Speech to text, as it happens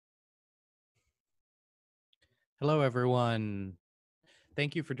Hello, everyone.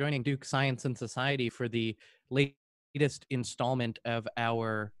 Thank you for joining Duke Science and Society for the latest installment of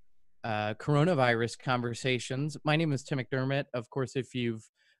our coronavirus conversations. My name is Tim McDermott. Of course, if you've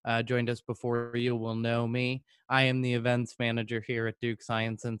joined us before, you will know me. I am the events manager here at Duke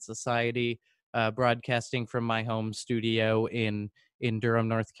Science and Society, broadcasting from my home studio in Durham,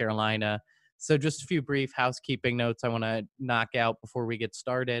 North Carolina. So, just a few brief housekeeping notes I want to knock out before we get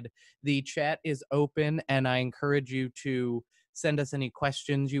started. The chat is open, and I encourage you to send us any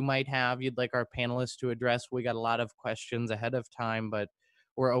questions you might have you'd like our panelists to address. We got a lot of questions ahead of time, but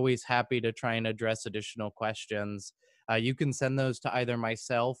we're always happy to try and address additional questions. You can send those to either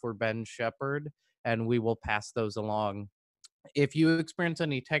myself or Ben Shepard, and we will pass those along. If you experience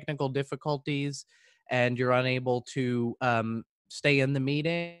any technical difficulties and you're unable to stay in the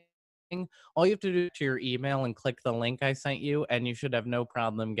meeting, all you have to do to your email and click the link I sent you, and you should have no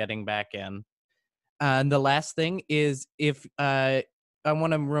problem getting back in. And the last thing is if I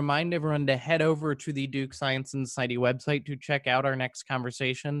want to remind everyone to head over to the Duke Science and Society website to check out our next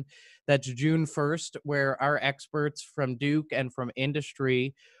conversation. That's June 1st, where our experts from Duke and from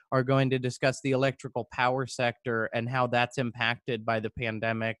industry are going to discuss the electrical power sector and how that's impacted by the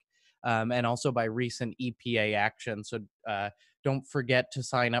pandemic, and also by recent EPA action. So don't forget to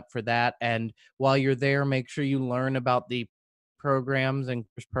sign up for that. And while you're there, make sure you learn about the programs and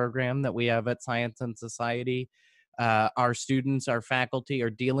program that we have at Science and Society. Our students, our faculty are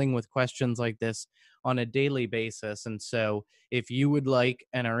dealing with questions like this on a daily basis. And so if you would like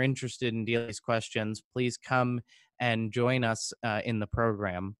and are interested in dealing with these questions, please come and join us in the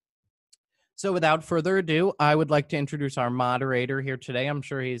program. So without further ado, I would like to introduce our moderator here today. I'm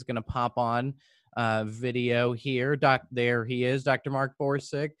sure he's going to pop on video here. There he is, Dr. Mark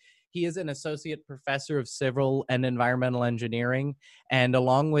Borsig. He is an associate professor of civil and environmental engineering, and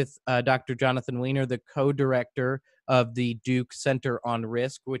along with Dr. Jonathan Weiner, the co-director of the Duke Center on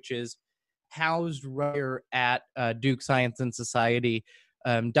Risk, which is housed right here at Duke Science and Society.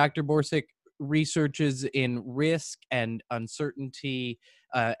 Dr. Borsig researches in risk and uncertainty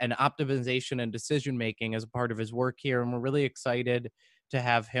and optimization and decision making as a part of his work here. And we're really excited to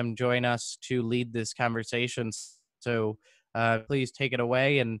have him join us to lead this conversation. So please take it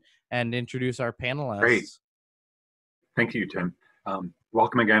away and introduce our Great. panelists. Thank you, Tim.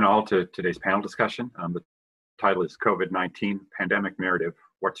 Welcome again all to today's panel discussion. The title is COVID-19 Pandemic Narrative,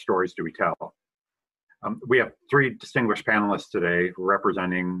 What Stories Do We Tell? We have three distinguished panelists today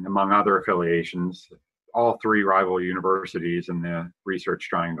representing, among other affiliations, all three rival universities in the Research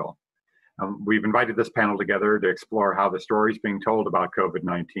Triangle. We've invited this panel together to explore how the stories being told about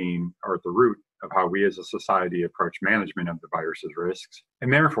COVID-19 are at the root of how we as a society approach management of the virus's risks,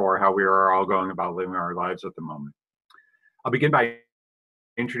 and therefore how we are all going about living our lives at the moment. I'll begin by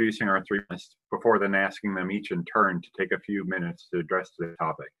introducing our three panelists before then asking them each in turn to take a few minutes to address the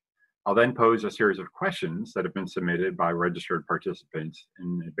topic. I'll then pose a series of questions that have been submitted by registered participants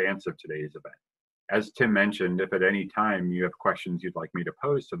in advance of today's event. As Tim mentioned, if at any time you have questions you'd like me to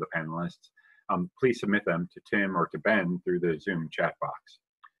pose to the panelists, please submit them to Tim or to Ben through the Zoom chat box.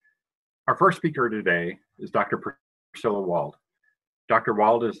 Our first speaker today is Dr. Priscilla Wald. Dr.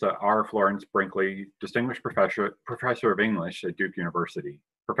 Wald is the R. Florence Brinkley Distinguished Professor of English at Duke University.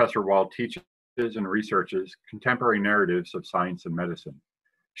 Professor Wald teaches and researches contemporary narratives of science and medicine.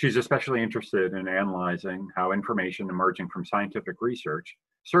 She's especially interested in analyzing how information emerging from scientific research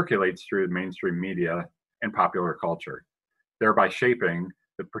circulates through mainstream media and popular culture, thereby shaping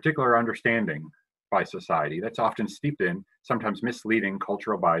the particular understanding by society that's often steeped in sometimes misleading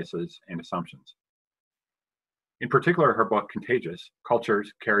cultural biases and assumptions. In particular, her book, Contagious: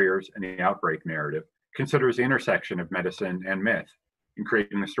 Cultures, Carriers, and the Outbreak Narrative, considers the intersection of medicine and myth in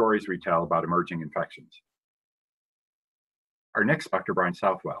creating the stories we tell about emerging infections. Our next, Dr. Brian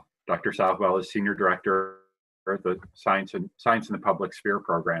Southwell. Dr. Southwell is Senior Director of the Science in the Public Sphere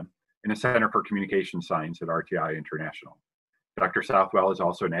program in the Center for Communication Science at RTI International. Dr. Southwell is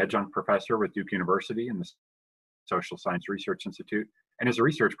also an adjunct professor with Duke University in the Social Science Research Institute and is a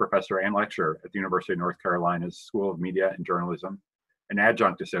research professor and lecturer at the University of North Carolina's School of Media and Journalism, an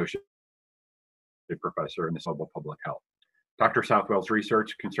adjunct associate professor in the Global Public Health. Dr. Southwell's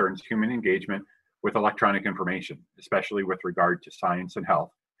research concerns human engagement with electronic information, especially with regard to science and health,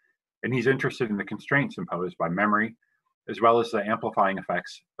 and he's interested in the constraints imposed by memory, as well as the amplifying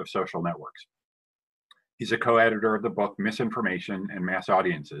effects of social networks. He's a co-editor of the book Misinformation and Mass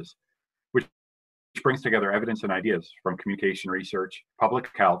Audiences, which brings together evidence and ideas from communication research, public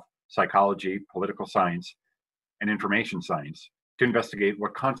health, psychology, political science, and information science to investigate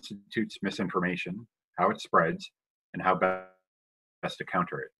what constitutes misinformation, how it spreads, and how best to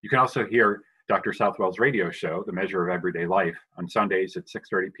counter it. You can also hear Dr. Southwell's radio show, The Measure of Everyday Life, on Sundays at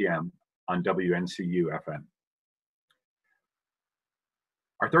 6:30 p.m. on WNCU FM.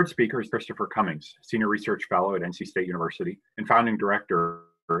 Our third speaker is Christopher Cummings, Senior Research Fellow at NC State University and founding director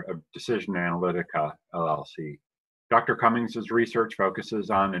of Decision Analytica, LLC. Dr. Cummings' research focuses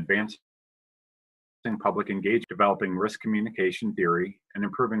on advancing public engagement, developing risk communication theory, and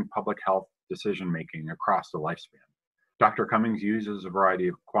improving public health decision-making across the lifespan. Dr. Cummings uses a variety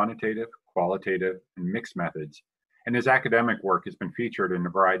of quantitative, qualitative, and mixed methods, and his academic work has been featured in a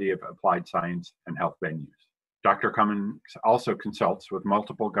variety of applied science and health venues. Dr. Cummings also consults with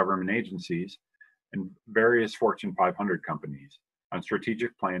multiple government agencies and various Fortune 500 companies on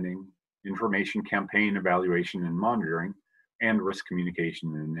strategic planning, information campaign evaluation and monitoring, and risk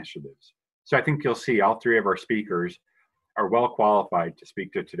communication initiatives. So I think you'll see all three of our speakers are well qualified to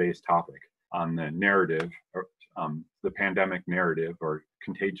speak to today's topic on the narrative, or the pandemic narrative or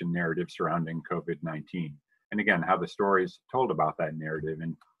contagion narrative surrounding COVID-19. And again, how the stories told about that narrative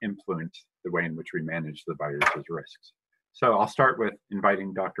and influence the way in which we manage the virus's risks. So I'll start with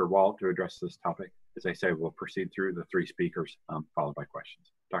inviting Dr. Wald to address this topic. As I say, we'll proceed through the three speakers, followed by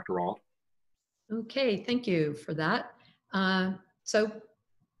questions. Dr. Wald. Okay, thank you for that. Dr.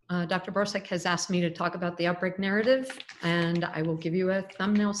 Borsek has asked me to talk about the outbreak narrative, and I will give you a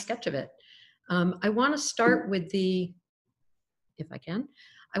thumbnail sketch of it. I want to start with the, if I can,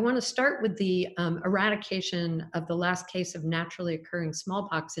 eradication of the last case of naturally occurring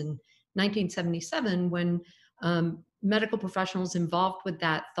smallpox in 1977, when medical professionals involved with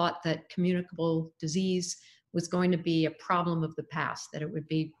that thought that communicable disease was going to be a problem of the past, that it would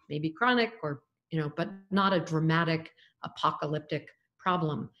be maybe chronic or, but not a dramatic apocalyptic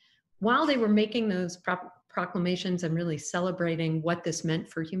problem. While they were making those proclamations and really celebrating what this meant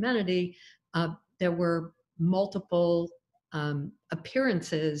for humanity, there were multiple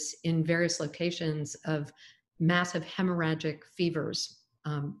appearances in various locations of massive hemorrhagic fevers,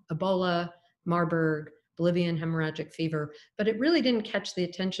 Ebola, Marburg, Bolivian hemorrhagic fever, but it really didn't catch the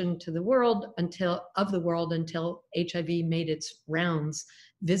attention to the world until HIV made its rounds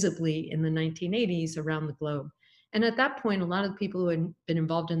visibly in the 1980s around the globe. And at that point, a lot of the people who had been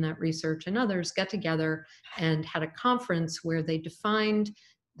involved in that research and others got together and had a conference where they defined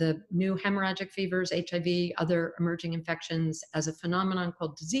the new hemorrhagic fevers, HIV, other emerging infections as a phenomenon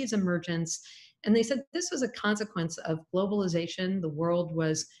called disease emergence. And they said this was a consequence of globalization. The world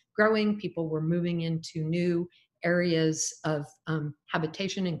was growing, people were moving into new areas of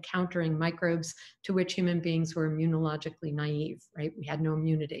habitation, encountering microbes to which human beings were immunologically naive, right? We had no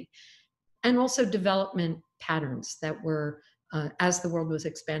immunity. And also development patterns that were, as the world was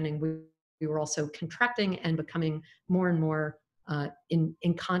expanding, we were also contracting and becoming more and more in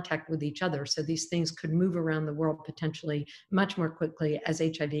contact with each other. So these things could move around the world potentially much more quickly as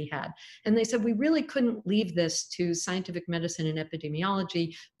HIV had. And they said, we really couldn't leave this to scientific medicine and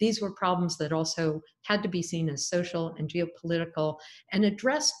epidemiology. These were problems that also had to be seen as social and geopolitical and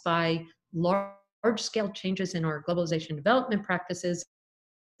addressed by large-scale changes in our globalization development practices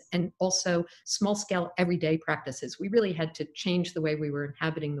and also small-scale everyday practices. We really had to change the way we were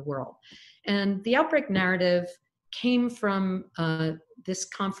inhabiting the world. And the outbreak narrative came from this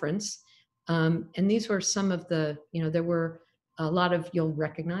conference. And these were some of the, there were a lot of, you'll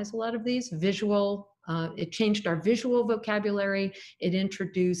recognize a lot of these, visual, it changed our visual vocabulary. It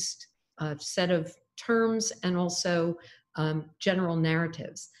introduced a set of terms and also general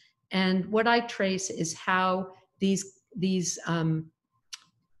narratives. And what I trace is how these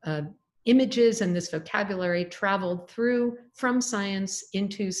images and this vocabulary traveled through from science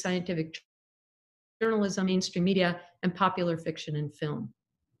into scientific journalism, mainstream media, and popular fiction and film.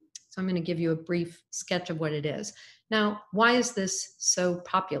 So I'm going to give you a brief sketch of what it is. Now, why is this so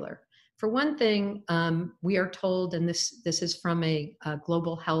popular? For one thing, we are told, and this is from a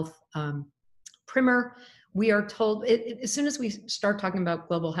global health primer, we are told, as soon as we start talking about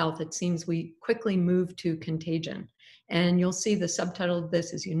global health, it seems we quickly move to contagion. And you'll see the subtitle of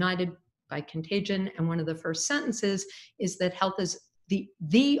this is United by Contagion. And one of the first sentences is that health is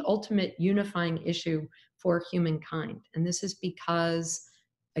the ultimate unifying issue for humankind. And this is because,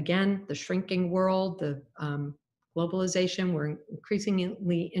 again, the shrinking world, the globalization, we're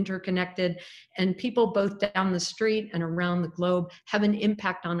increasingly interconnected, and people both down the street and around the globe have an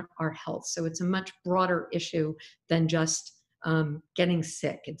impact on our health. So it's a much broader issue than just getting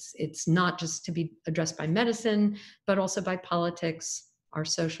sick. It's not just to be addressed by medicine, but also by politics, our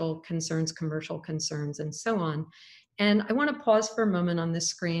social concerns, commercial concerns, and so on. And I want to pause for a moment on this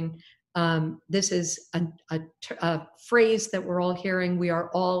screen. This is a phrase that we're all hearing. We are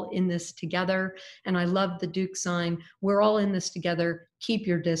all in this together. And I love the Duke sign. We're all in this together. keep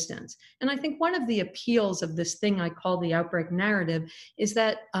your distance. And I think one of the appeals of this thing I call the outbreak narrative is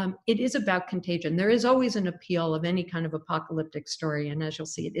that it is about contagion. There is always an appeal of any kind of apocalyptic story. And as you'll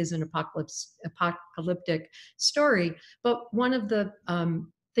see, it is an apocalyptic story. But one of the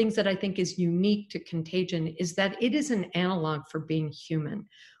things that I think is unique to contagion is that it is an analog for being human.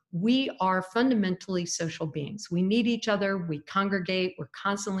 We are fundamentally social beings. We need each other, we congregate, we're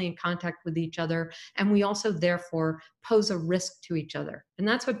constantly in contact with each other, and we also therefore pose a risk to each other. And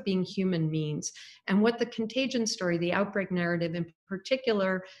that's what being human means. And what the contagion story, the outbreak narrative in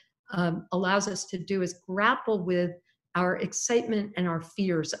particular, allows us to do is grapple with our excitement and our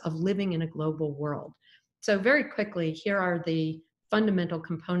fears of living in a global world. So very quickly, here are the fundamental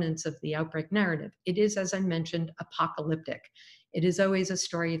components of the outbreak narrative. It is, as I mentioned, apocalyptic. It is always a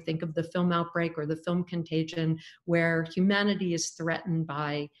story, you think of the film Outbreak or the film Contagion, where humanity is threatened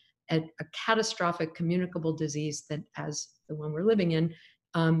by a catastrophic communicable disease that, as the one we're living in,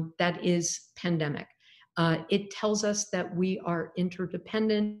 that is pandemic. It tells us that we are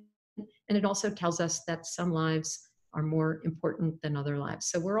interdependent, and it also tells us that some lives are more important than other lives.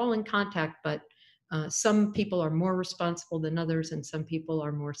 So we're all in contact, but some people are more responsible than others, and some people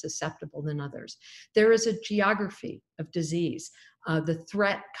are more susceptible than others. There is a geography of disease. The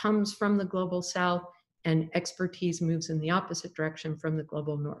threat comes from the global south, and expertise moves in the opposite direction from the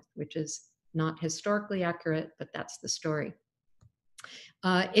global north, which is not historically accurate, but that's the story.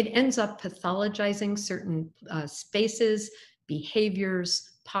 It ends up pathologizing certain spaces,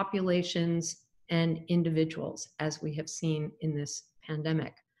 behaviors, populations, and individuals, as we have seen in this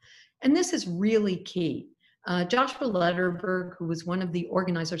pandemic. And this is really key. Joshua Lederberg, who was one of the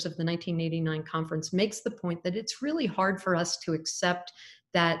organizers of the 1989 conference, makes the point that it's really hard for us to accept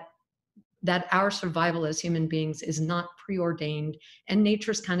that our survival as human beings is not preordained and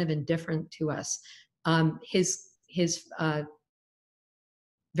nature's kind of indifferent to us. His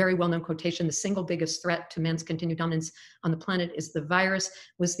very well-known quotation, the single biggest threat to man's continued dominance on the planet is the virus,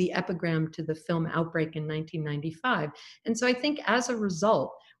 was the epigram to the film Outbreak in 1995. And so I think as a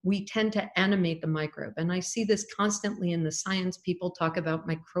result, we tend to animate the microbe. And I see this constantly in the science. People talk about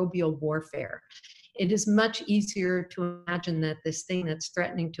microbial warfare. It is much easier to imagine that this thing that's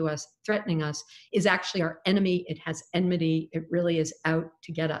threatening us is actually our enemy. It has enmity. It really is out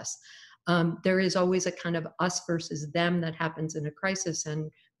to get us. There is always a kind of us versus them that happens in a crisis, and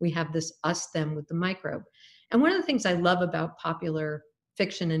we have this us-them with the microbe. And one of the things I love about popular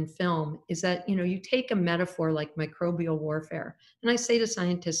fiction and film is that, you take a metaphor like microbial warfare, and I say to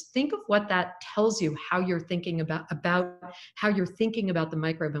scientists, think of what that tells you, how you're thinking about how you're thinking about the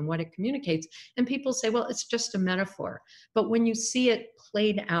microbe and what it communicates. And people say, well, it's just a metaphor. But when you see it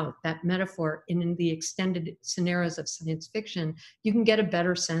played out, that metaphor in the extended scenarios of science fiction, you can get a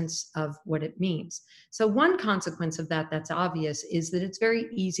better sense of what it means. So one consequence of that that's obvious is that it's very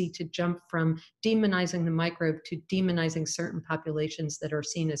easy to jump from demonizing the microbe to demonizing certain populations that are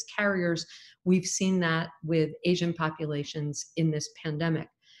seen as carriers. We've seen that with Asian populations in this pandemic.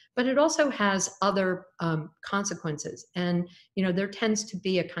 But it also has other consequences. And, there tends to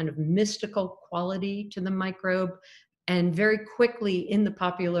be a kind of mystical quality to the microbe. And very quickly in the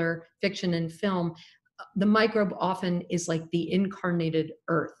popular fiction and film, the microbe often is like the incarnated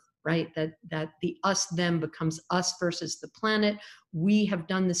earth, right? That the us them becomes us versus the planet. We have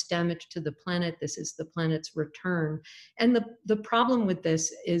done this damage to the planet. This is the planet's return. And the problem with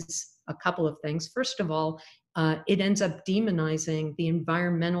this is a couple of things. First of all, it ends up demonizing the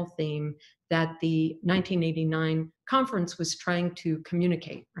environmental theme that the 1989 conference was trying to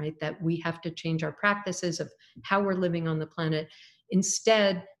communicate, right? That we have to change our practices of how we're living on the planet.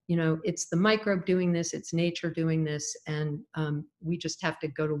 Instead, it's the microbe doing this, it's nature doing this, and we just have to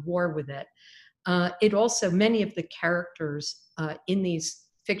go to war with it. It also, many of the characters in these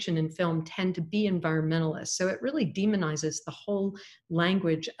fiction and film tend to be environmentalists. So it really demonizes the whole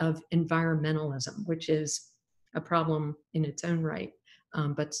language of environmentalism, which is a problem in its own right,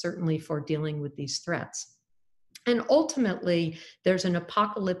 but certainly for dealing with these threats. And ultimately, there's an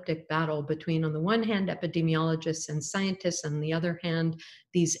apocalyptic battle between, on the one hand, epidemiologists and scientists, and on the other hand,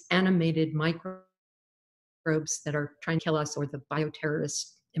 these animated microbes that are trying to kill us, or the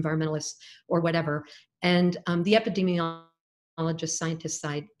bioterrorists, environmentalists, or whatever. And the epidemiologist scientist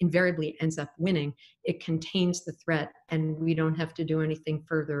side invariably ends up winning. It contains the threat, and we don't have to do anything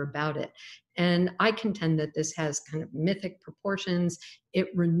further about it. And I contend that this has kind of mythic proportions. It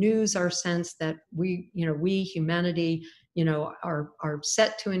renews our sense that we humanity, are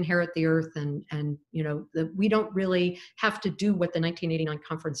set to inherit the earth, and that we don't really have to do what the 1989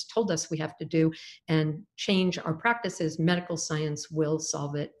 conference told us we have to do and change our practices. Medical science will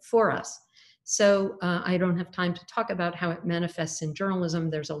solve it for us. So I don't have time to talk about how it manifests in journalism.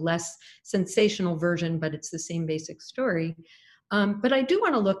 There's a less sensational version, but it's the same basic story. But I do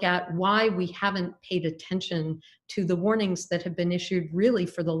want to look at why we haven't paid attention to the warnings that have been issued really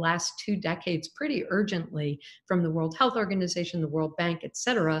for the last 2 decades pretty urgently from the World Health Organization, the World Bank, et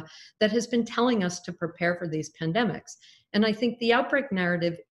cetera, that has been telling us to prepare for these pandemics. And I think the outbreak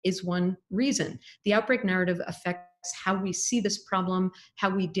narrative is one reason. The outbreak narrative affects how we see this problem, how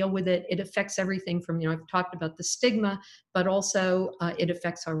we deal with it. It affects everything from, I've talked about the stigma, but also it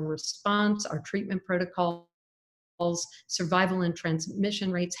affects our response, our treatment protocols, survival and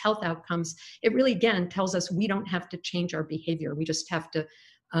transmission rates, health outcomes. It really, again, tells us we don't have to change our behavior. We just have to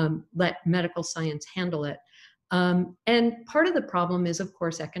let medical science handle it. And part of the problem is, of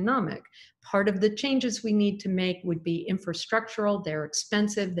course, economic. Part of the changes we need to make would be infrastructural. They're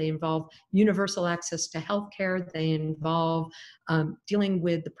expensive. They involve universal access to healthcare. They involve dealing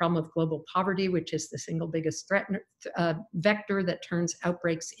with the problem of global poverty, which is the single biggest threat vector that turns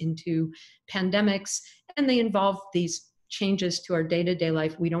outbreaks into pandemics. And they involve these changes to our day-to-day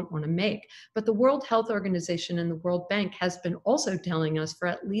life we don't want to make. But the World Health Organization and the World Bank has been also telling us for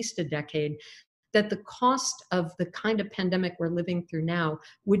at least a decade that the cost of the kind of pandemic we're living through now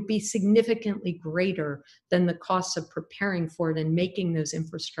would be significantly greater than the costs of preparing for it and making those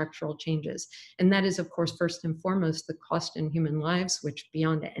infrastructural changes. And that is, of course, first and foremost, the cost in human lives, which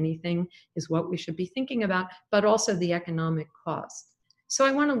beyond anything is what we should be thinking about, but also the economic cost. So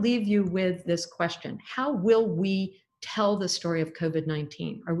I want to leave you with this question. How will we tell the story of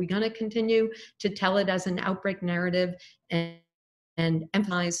COVID-19? Are we going to continue to tell it as an outbreak narrative and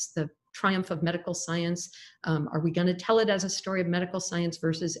emphasize the triumph of medical science? Are we going to tell it as a story of medical science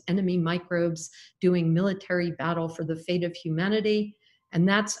versus enemy microbes doing military battle for the fate of humanity? And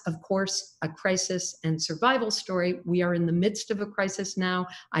that's, of course, a crisis and survival story. We are in the midst of a crisis now.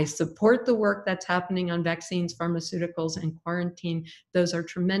 I support the work that's happening on vaccines, pharmaceuticals, and quarantine. Those are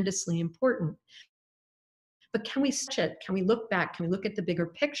tremendously important. But can we stretch it? Can we look back? Can we look at the bigger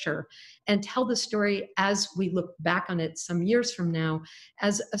picture and tell the story as we look back on it some years from now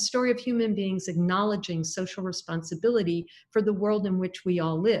as a story of human beings acknowledging social responsibility for the world in which we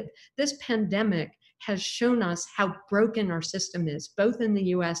all live? This pandemic has shown us how broken our system is, both in the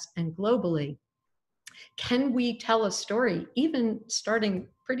US and globally. Can we tell a story, even starting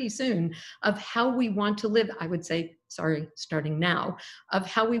pretty soon, of how we want to live? I would say, sorry, starting now, of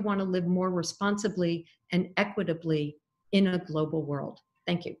how we want to live more responsibly and equitably in a global world.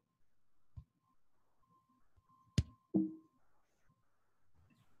 Thank you.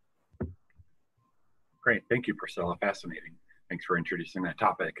 Great, thank you, Priscilla. Fascinating. Thanks for introducing that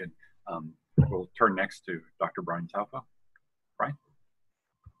topic. And we'll turn next to Dr. Brian Salva. Brian?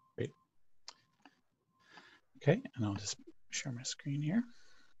 Great. Okay, and I'll just share my screen here.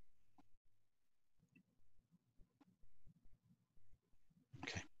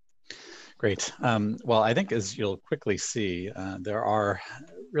 Okay, great. Well, I think as you'll quickly see, there are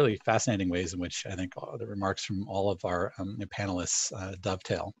really fascinating ways in which I think the remarks from all of our panelists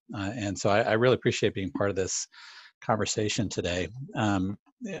dovetail. And so I really appreciate being part of this conversation today.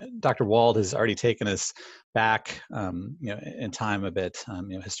 Dr. Wald has already taken us back, in time a bit,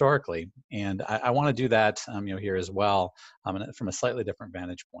 historically, and I want to do that, here as well, from a slightly different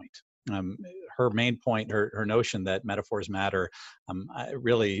vantage point. Her main point, her notion that metaphors matter,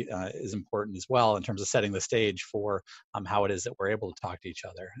 really is important as well in terms of setting the stage for how it is that we're able to talk to each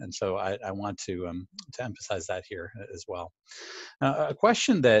other. And so I want to emphasize that here as well. A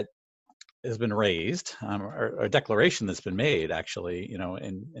question that has been raised, or a declaration that's been made, actually,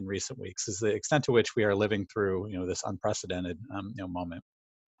 in recent weeks, is the extent to which we are living through, this unprecedented, moment.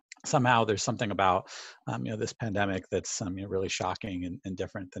 Somehow there's something about, this pandemic that's really shocking and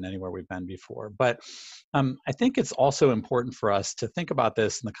different than anywhere we've been before. But I think it's also important for us to think about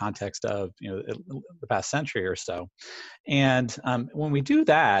this in the context of, the past century or so. And when we do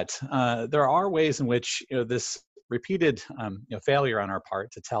that, there are ways in which, this repeated failure on our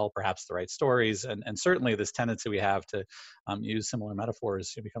part to tell perhaps the right stories, and certainly this tendency we have to use similar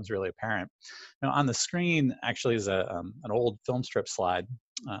metaphors becomes really apparent. On the screen actually is an old film strip slide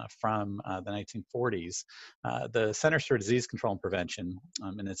from the 1940s. The Centers for Disease Control and Prevention,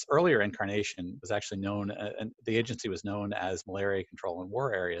 in its earlier incarnation, was actually known, and the agency was known as Malaria Control in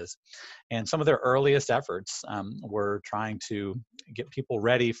War Areas. And some of their earliest efforts were trying to get people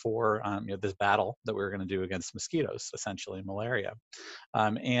ready for this battle that we were going to do against mosquitoes, essentially malaria.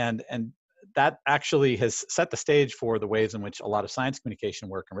 And that actually has set the stage for the ways in which a lot of science communication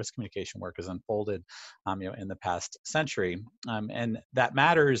work and risk communication work has unfolded, in the past century. And that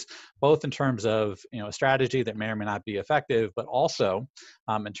matters both in terms of, a strategy that may or may not be effective, but also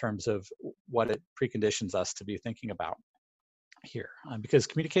in terms of what it preconditions us to be thinking about here, because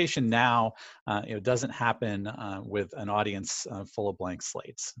communication now doesn't happen with an audience full of blank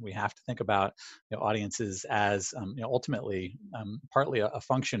slates. We have to think about audiences as ultimately partly a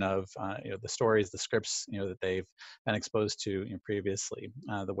function of the stories, the scripts that they've been exposed to previously,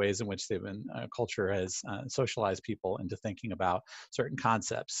 the ways in which they've been culture has socialized people into thinking about certain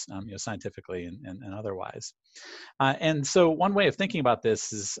concepts, scientifically and otherwise. And so one way of thinking about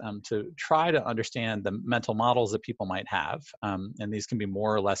this is to try to understand the mental models that people might have. And these can be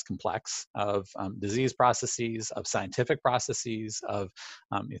more or less complex, of disease processes, of scientific processes, of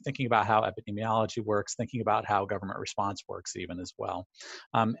thinking about how epidemiology works, thinking about how government response works even as well.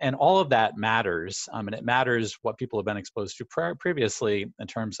 And all of that matters, and it matters what people have been exposed to previously in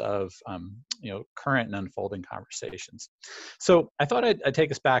terms of current and unfolding conversations. So I thought I'd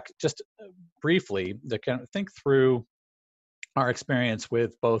take us back just briefly to kind of think through our experience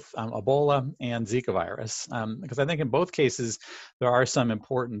with both Ebola and Zika virus, because I think in both cases there are some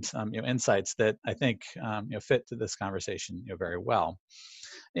important insights that I think fit to this conversation very well.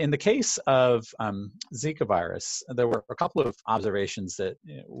 In the case of Zika virus, there were a couple of observations that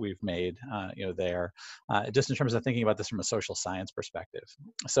we've made there, just in terms of thinking about this from a social science perspective.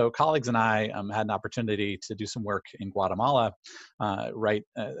 So colleagues and I had an opportunity to do some work in Guatemala right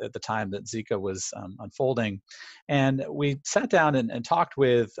at the time that Zika was unfolding. And we sat down and talked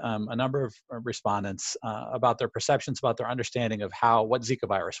with a number of respondents about their perceptions, about their understanding of what Zika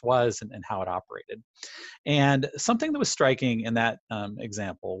virus was and how it operated. And something that was striking in that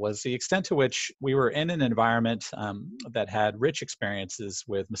example was the extent to which we were in an environment that had rich experiences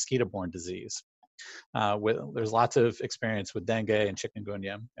with mosquito-borne disease. There's lots of experience with dengue and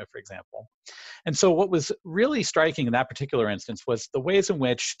chikungunya, for example. And so what was really striking in that particular instance was the ways in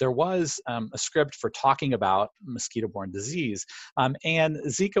which there was a script for talking about mosquito-borne disease, and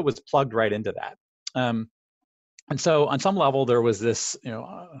Zika was plugged right into that. And so on some level, there was this,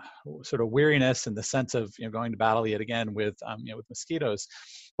 sort of weariness and the sense of, going to battle yet again with mosquitoes.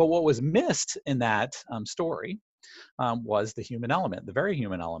 But what was missed in that story was the human element, the very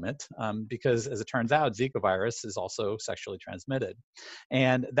human element, because as it turns out, Zika virus is also sexually transmitted.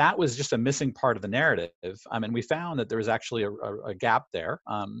 And that was just a missing part of the narrative. And we found that there was actually a gap there,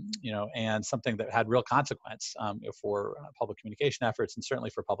 and something that had real consequence for public communication efforts and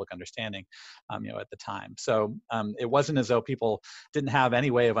certainly for public understanding, at the time. So it wasn't as though people didn't have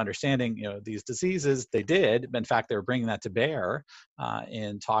any way of understanding, these diseases. They did. In fact, they were bringing that to bear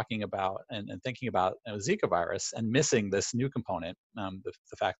in talking about and thinking about Zika virus, and missing this new component,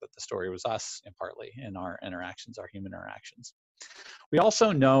 the fact that the story was us, partly in our interactions, our human interactions. We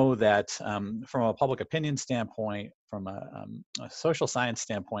also know that from a public opinion standpoint, from a social science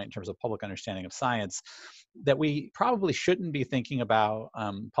standpoint, in terms of public understanding of science, that we probably shouldn't be thinking about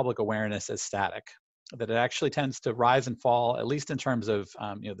public awareness as static, that it actually tends to rise and fall, at least in terms of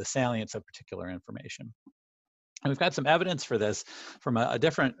the salience of particular information. And we've got some evidence for this from a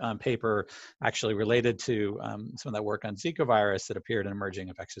different paper actually related to some of that work on Zika virus that appeared in Emerging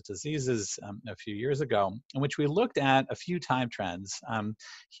Infectious Diseases a few years ago, in which we looked at a few time trends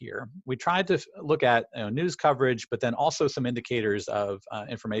here. We tried to look at news coverage, but then also some indicators of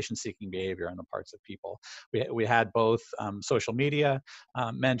information-seeking behavior on the parts of people. We had both social media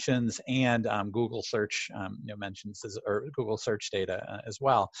mentions and Google search mentions, or Google search data as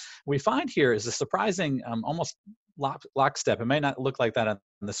well. What we find here is a surprising, almost lockstep. It may not look like that on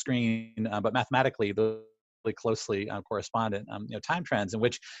the screen, but mathematically, really closely correspondent time trends in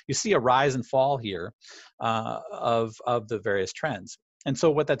which you see a rise and fall here of the various trends. And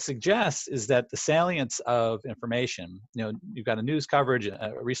so what that suggests is that the salience of information, you've got a news coverage,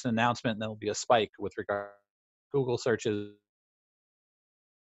 a recent announcement, and there'll be a spike with regard to Google searches,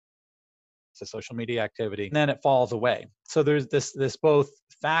 to social media activity, and then it falls away. So there's this both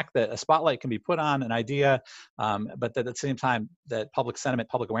fact that a spotlight can be put on an idea, but that at the same time that public sentiment,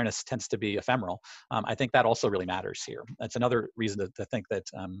 public awareness tends to be ephemeral. I think that also really matters here. That's another reason to think that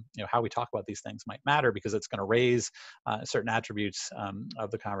how we talk about these things might matter, because it's going to raise certain attributes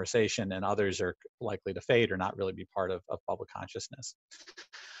of the conversation, and others are likely to fade or not really be part of public consciousness.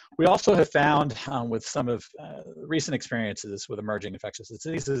 We also have found with some of recent experiences with emerging infectious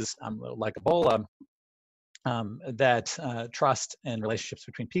diseases like Ebola, that trust and relationships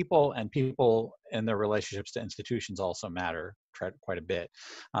between people and people and their relationships to institutions also matter quite a bit.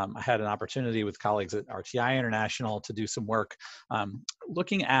 I had an opportunity with colleagues at RTI International to do some work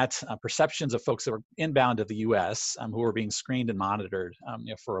looking at perceptions of folks that were inbound to the US who were being screened and monitored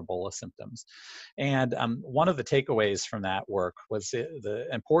for Ebola symptoms. And one of the takeaways from that work was the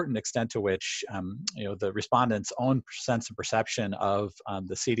important extent to which the respondents' own sense and perception of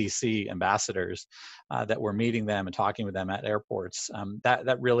the CDC ambassadors that were meeting them and talking with them at airports,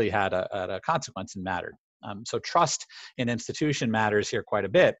 that really had a consequence and mattered. So trust in institution matters here quite a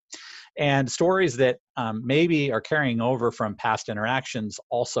bit. And stories that maybe are carrying over from past interactions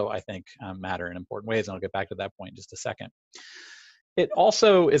also, I think, matter in important ways. And I'll get back to that point in just a second. It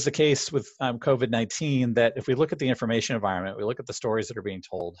also is the case with COVID-19 that if we look at the information environment, we look at the stories that are being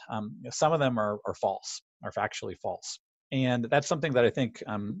told, some of them are false, are factually false. And that's something that I think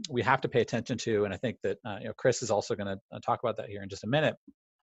we have to pay attention to. And I think that Chris is also going to talk about that here in just a minute.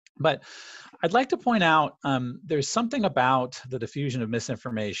 But I'd like to point out there's something about the diffusion of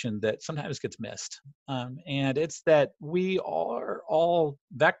misinformation that sometimes gets missed. And it's that we are all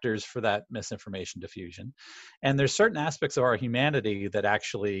vectors for that misinformation diffusion. And there's certain aspects of our humanity that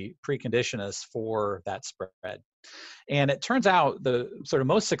actually precondition us for that spread. And it turns out the sort of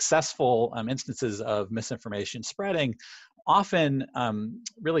most successful instances of misinformation spreading often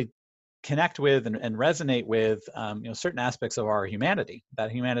really connect with and resonate with certain aspects of our humanity, that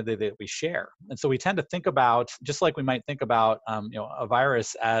humanity that we share. And so we tend to think about, just like we might think about a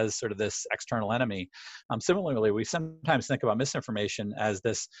virus as sort of this external enemy, similarly we sometimes think about misinformation as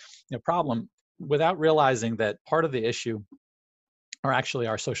this problem without realizing that part of the issue are actually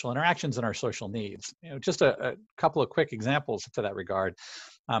our social interactions and our social needs. Just a couple of quick examples to that regard.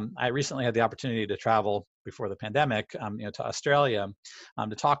 I recently had the opportunity to travel before the pandemic, to Australia,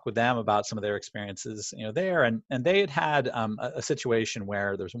 to talk with them about some of their experiences, there. And they had a situation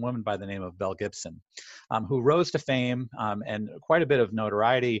where there's a woman by the name of Belle Gibson, who rose to fame and quite a bit of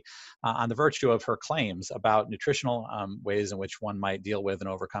notoriety on the virtue of her claims about nutritional ways in which one might deal with and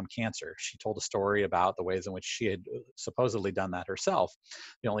overcome cancer. She told a story about the ways in which she had supposedly done that herself.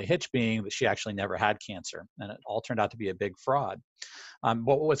 The only hitch being that she actually never had cancer, and it all turned out to be a big fraud.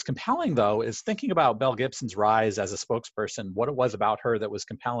 But what's compelling, though, is thinking about Belle Gibson's rise as a spokesperson, what it was about her that was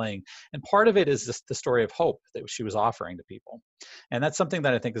compelling. And part of it is just the story of hope that she was offering to people. And that's something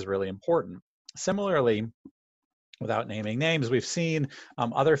that I think is really important. Similarly, without naming names, we've seen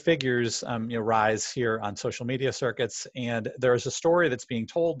other figures rise here on social media circuits, and there's a story that's being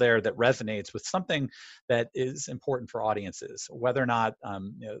told there that resonates with something that is important for audiences. Whether or not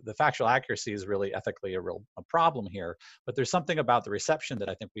the factual accuracy is really ethically a problem here, but there's something about the reception that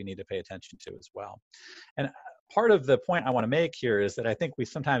I think we need to pay attention to as well. And part of the point I want to make here is that I think we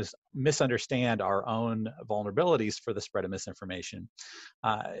sometimes misunderstand our own vulnerabilities for the spread of misinformation.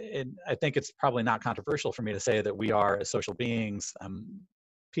 And I think it's probably not controversial for me to say that we are, as social beings,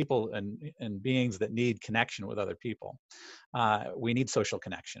 people and beings that need connection with other people. We need social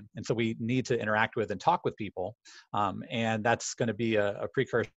connection. And so we need to interact with and talk with people. And that's going to be a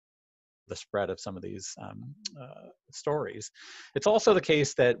precursor the spread of some of these stories. It's also the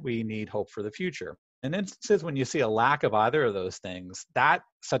case that we need hope for the future. In instances when you see a lack of either of those things, that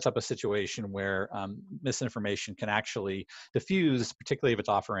sets up a situation where misinformation can actually diffuse, particularly if it's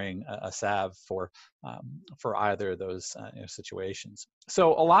offering a salve for either of those situations.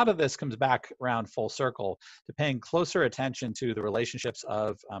 So a lot of this comes back around full circle to paying closer attention to the relationships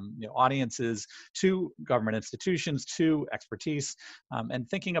of audiences to government institutions, to expertise, and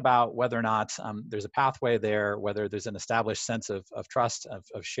thinking about whether or not there's a pathway there, whether there's an established sense of trust,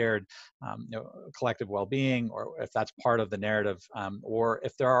 of shared collective well-being, or if that's part of the narrative, or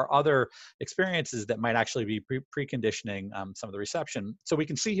if there are other experiences that might actually be preconditioning some of the reception. So we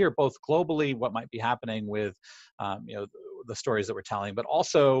can see here both globally what might be happening with the stories that we're telling, but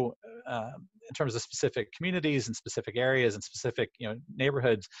also in terms of specific communities and specific areas and specific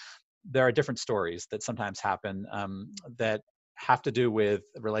neighborhoods, there are different stories that sometimes happen that have to do with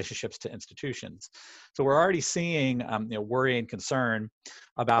relationships to institutions. So we're already seeing worry and concern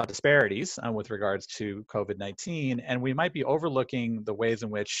about disparities with regards to COVID-19, and we might be overlooking the ways in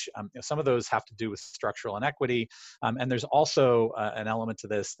which some of those have to do with structural inequity. And there's also an element to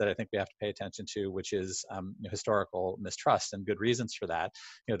this that I think we have to pay attention to, which is historical mistrust, and good reasons for that,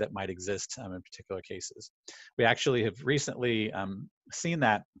 that might exist in particular cases. We actually have recently seen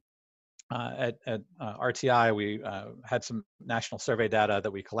that At RTI, we had some national survey data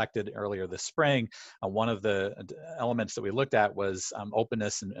that we collected earlier this spring. One of the elements that we looked at was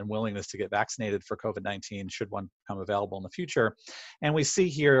openness and willingness to get vaccinated for COVID-19 should one become available in the future. And we see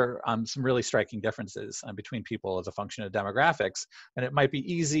here some really striking differences between people as a function of demographics. And it might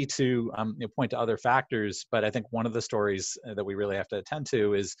be easy to point to other factors, but I think one of the stories that we really have to attend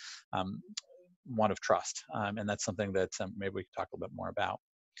to is one of trust. And that's something that maybe we can talk a little bit more about.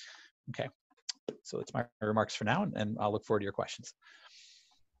 Okay, so that's my remarks for now, and I'll look forward to your questions.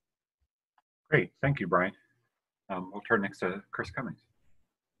 Great, thank you, Brian. We'll turn next to Chris Cummings.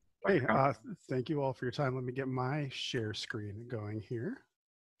 Hey, thank you all for your time. Let me get my share screen going here.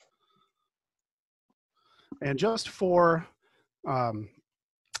 And just for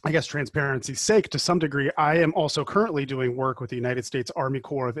I guess transparency's sake, to some degree, I am also currently doing work with the United States Army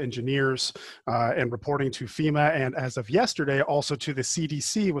Corps of Engineers and reporting to FEMA, and as of yesterday, also to the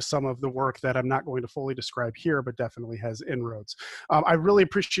CDC with some of the work that I'm not going to fully describe here, but definitely has inroads. I really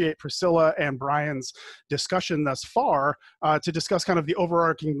appreciate Priscilla and Brian's discussion thus far to discuss kind of the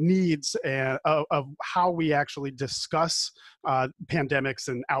overarching needs and, of how we actually discuss pandemics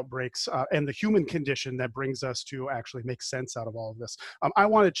and outbreaks and the human condition that brings us to actually make sense out of all of this. I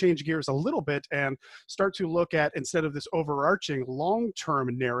want to change gears a little bit and start to look at, instead of this overarching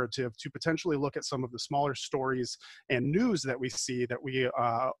long-term narrative, to potentially look at some of the smaller stories and news that we see that we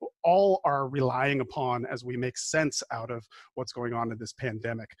all are relying upon as we make sense out of what's going on in this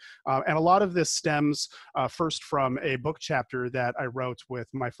pandemic. And a lot of this stems first from a book chapter that I wrote with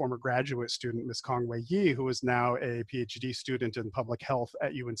my former graduate student, Ms. Kongwei Yi, who is now a PhD student in public health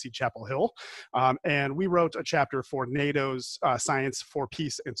at UNC Chapel Hill. And we wrote a chapter for NATO's Science for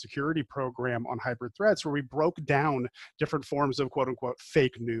Peace and Security program on hybrid threats, where we broke down different forms of quote unquote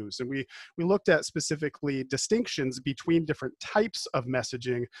fake news. And we looked at specifically distinctions between different types of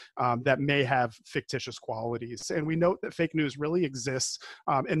messaging that may have fictitious qualities. And we note that fake news really exists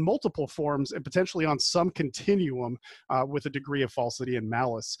in multiple forms and potentially on some continuum with a degree of falsity and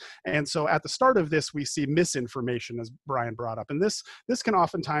malice. And so at the start of this, we see misinformation, as Brian brought up. And this can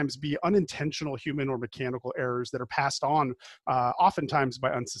oftentimes be unintentional human or mechanical errors that are passed on oftentimes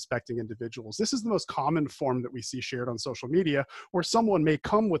by unsuspecting individuals. This is the most common form that we see shared on social media, where someone may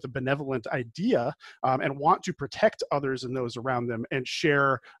come with a benevolent idea and want to protect others and those around them and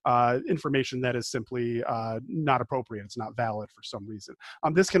share information that is simply not appropriate. It's not valid for some reason.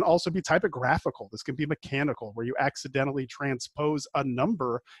 This can also be typographical. This can be mechanical, where you accidentally transpose a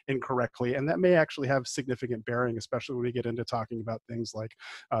number incorrectly, and that may actually have significant bearing, especially when we get into talking about things like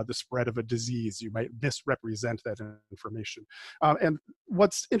the spread of a disease. You might misrepresent that information. And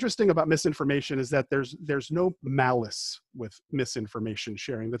what's interesting about misinformation is that there's no malice with misinformation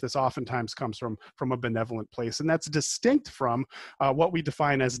sharing, that this oftentimes comes from a benevolent place. And that's distinct from what we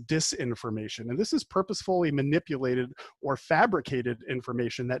define as disinformation. And this is purposefully manipulated or fabricated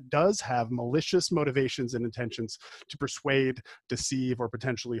information that does have malicious motivations and intentions to persuade, deceive, or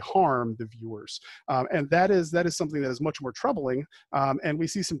potentially harm the viewers. And that is something that is much more troubling. And we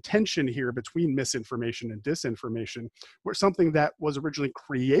see some tension here between misinformation and disinformation, where something that was originally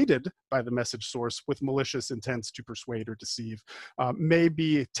created by the message source with malicious intents to persuade or deceive may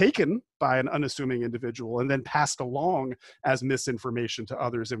be taken by an unassuming individual and then passed along as misinformation to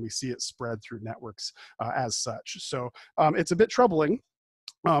others, and we see it spread through networks as such. So it's a bit troubling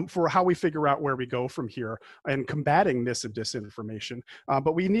for how we figure out where we go from here in combating mis and disinformation.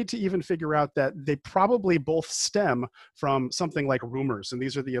 But we need to even figure out that they probably both stem from something like rumors, and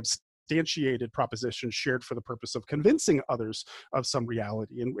these are the substantiated propositions shared for the purpose of convincing others of some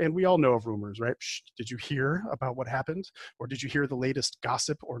reality. And we all know of rumors, right? Shh, did you hear about what happened? Or did you hear the latest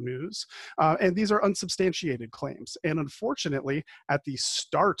gossip or news? And these are unsubstantiated claims. And unfortunately, at the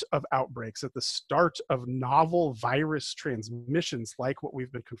start of outbreaks, at the start of novel virus transmissions like what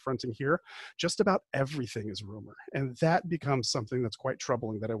we've been confronting here, just about everything is rumor. And that becomes something that's quite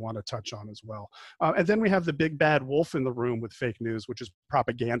troubling that I want to touch on as well. And then we have the big bad wolf in the room with fake news, which is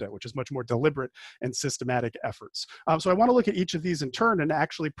propaganda, which is much more deliberate and systematic efforts. So I want to look at each of these in turn and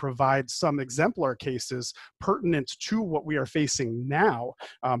actually provide some exemplar cases pertinent to what we are facing now,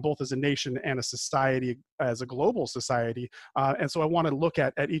 both as a nation and a society, as a global society. And so I want to look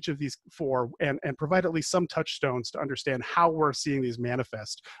at each of these four and provide at least some touchstones to understand how we're seeing these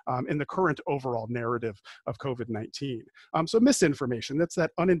manifest in the current overall narrative of COVID-19. So misinformation, that's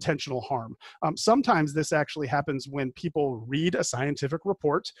that unintentional harm. Sometimes this actually happens when people read a scientific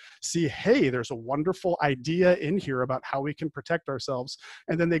report, see, hey, there's a wonderful idea in here about how we can protect ourselves,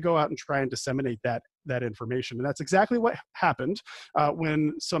 and then they go out and try and disseminate that that information. And that's exactly what happened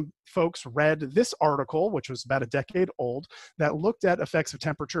when some folks read this article, which was about a decade old, that looked at effects of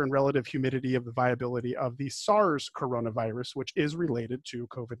temperature and relative humidity of the viability of the SARS coronavirus, which is related to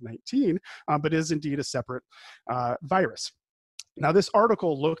COVID-19, but is indeed a separate virus. Now, this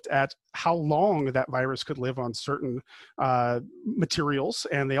article looked at how long that virus could live on certain materials,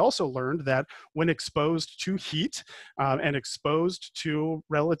 and they also learned that when exposed to heat and exposed to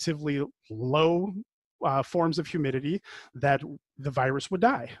relatively low forms of humidity, that the virus would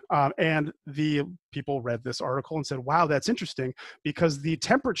die. And the people read this article and said, wow, that's interesting, because the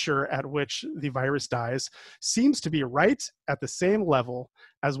temperature at which the virus dies seems to be right at the same level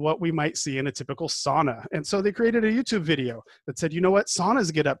as what we might see in a typical sauna. And so they created a YouTube video that said, you know what,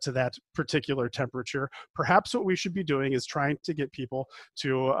 saunas get up to that particular temperature. Perhaps what we should be doing is trying to get people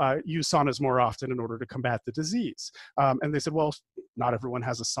to use saunas more often in order to combat the disease. And they said, well, not everyone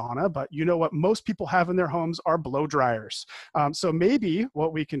has a sauna, but you know what most people have in their homes are blow dryers. So maybe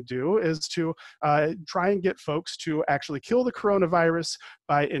what we can do is to try and get folks to actually kill the coronavirus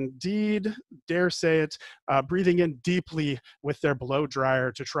by indeed, dare say it, breathing in deeply with their blow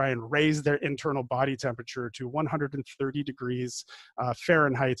dryer to try and raise their internal body temperature to 130 degrees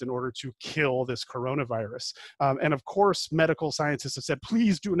Fahrenheit in order to kill this coronavirus. And of course, medical scientists have said,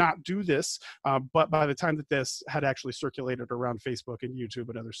 please do not do this. But by the time that this had actually circulated around Facebook and YouTube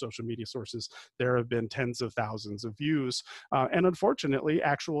and other social media sources, there have been tens of thousands of views. And unfortunately,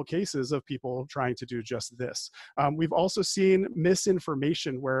 actual cases of people trying to do just this. We've also seen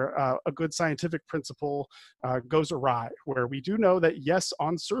misinformation where a good scientific principle goes awry, where we do know that yes,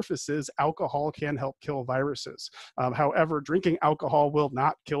 on surfaces, alcohol can help kill viruses. However, drinking alcohol will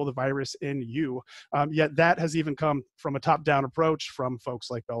not kill the virus in you. Yet that has even come from a top-down approach from folks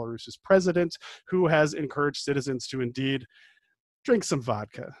like Belarus's president, who has encouraged citizens to indeed drink some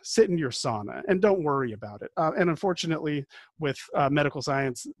vodka, sit in your sauna, and don't worry about it. And unfortunately, with medical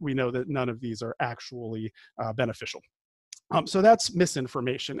science, we know that none of these are actually beneficial. So that's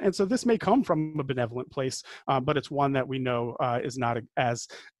misinformation. And so this may come from a benevolent place, but it's one that we know is not as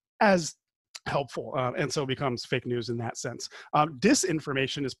helpful, and so becomes fake news in that sense.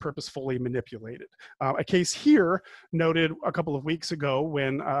 Disinformation is purposefully manipulated. A case here noted a couple of weeks ago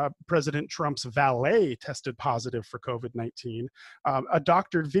when President Trump's valet tested positive for COVID-19, a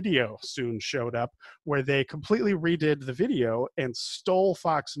doctored video soon showed up where they completely redid the video and stole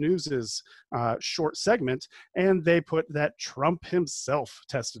Fox News's short segment, and they put that Trump himself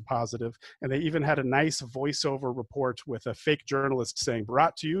tested positive, and they even had a nice voiceover report with a fake journalist saying,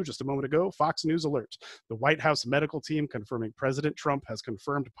 brought to you just a moment ago, Fox News alert. The White House medical team confirming President Trump has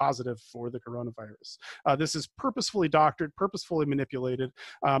confirmed positive for the coronavirus. This is purposefully doctored, purposefully manipulated,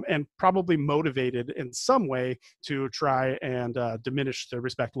 and probably motivated in some way to try and diminish the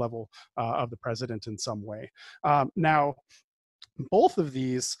respect level of the president in some way. Now, both of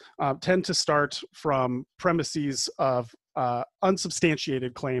these tend to start from premises of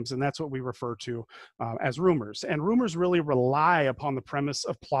unsubstantiated claims, and that's what we refer to as rumors. And rumors really rely upon the premise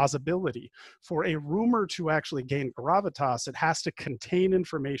of plausibility. For a rumor to actually gain gravitas, it has to contain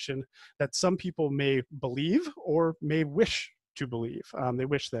information that some people may believe or may wish to believe. They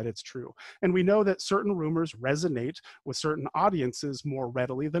wish that it's true. And we know that certain rumors resonate with certain audiences more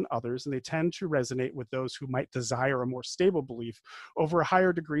readily than others, and they tend to resonate with those who might desire a more stable belief over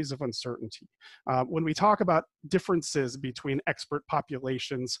higher degrees of uncertainty. When we talk about differences between expert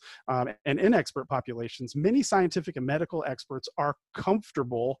populations and inexpert populations, many scientific and medical experts are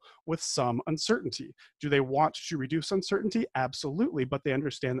comfortable with some uncertainty. Do they want to reduce uncertainty? Absolutely, but they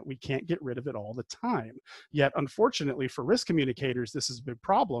understand that we can't get rid of it all the time. Yet, unfortunately, for risk communicators, this is a big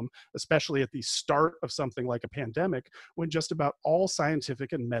problem, especially at the start of something like a pandemic, when just about all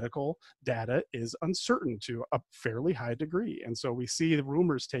scientific and medical data is uncertain to a fairly high degree. And so we see the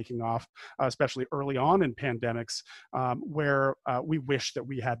rumors taking off, especially early on in pandemics, where we wish that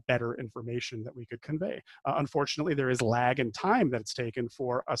we had better information that we could convey. Unfortunately, there is lag in time that it's taken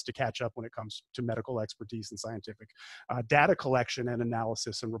for us to catch up when it comes to medical expertise and scientific data collection and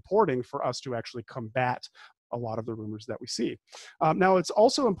analysis and reporting for us to actually combat a lot of the rumors that we see. Now, it's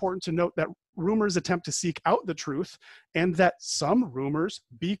also important to note that rumors attempt to seek out the truth, and that some rumors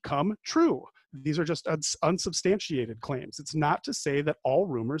become true. These are just unsubstantiated claims. It's not to say that all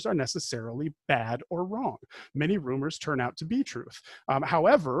rumors are necessarily bad or wrong. Many rumors turn out to be truth.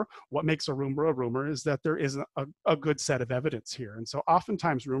 However, what makes a rumor is that there is a good set of evidence here. And so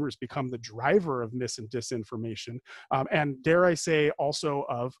oftentimes rumors become the driver of mis and disinformation, and dare I say also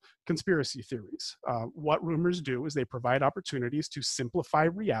of conspiracy theories. What rumors do is they provide opportunities to simplify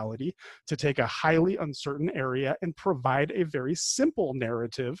reality, to take a highly uncertain area and provide a very simple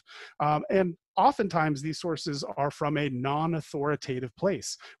narrative, and oftentimes these sources are from a non-authoritative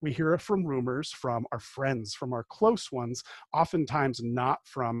place. We hear it from rumors from our friends, from our close ones, oftentimes not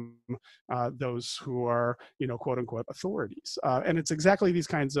from those who are, quote unquote, authorities. And it's exactly these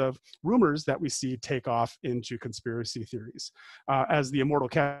kinds of rumors that we see take off into conspiracy theories. As the immortal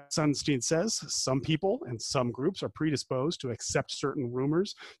Cat Sunstein says, some people and some groups are predisposed to accept certain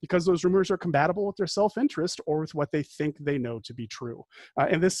rumors because those rumors are compatible with their self-interest or with what they think they know to be true.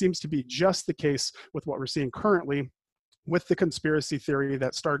 And this seems to be just the case with what we're seeing currently with the conspiracy theory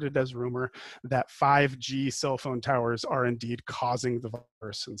that started as rumor that 5G cell phone towers are indeed causing the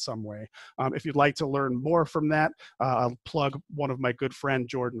virus in some way. If you'd like to learn more from that, I'll plug one of my good friend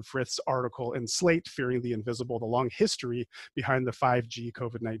Jordan Frith's article in Slate, Fearing the Invisible, the long history behind the 5G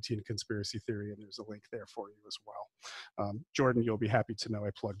COVID-19 conspiracy theory, and there's a link there for you as well. Jordan, you'll be happy to know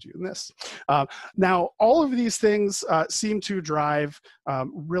I plugged you in this. Now, all of these things seem to drive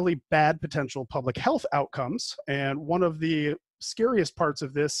really bad potential public health outcomes, and one of the scariest parts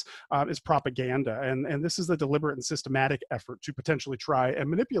of this is propaganda. And this is the deliberate and systematic effort to potentially try and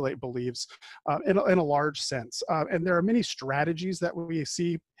manipulate beliefs in a large sense. And there are many strategies that we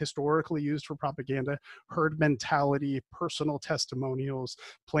see historically used for propaganda: herd mentality, personal testimonials,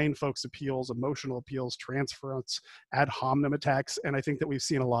 plain folks appeals, emotional appeals, transference, ad hominem attacks. And I think that we've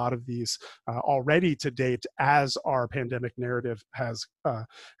seen a lot of these already to date as our pandemic narrative has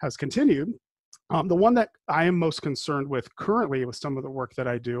continued. The one that I am most concerned with currently with some of the work that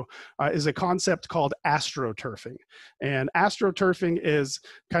I do is a concept called astroturfing. And astroturfing is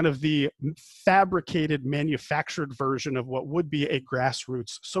kind of the fabricated, manufactured version of what would be a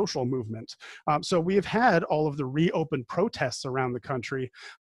grassroots social movement. So we have had all of the reopened protests around the country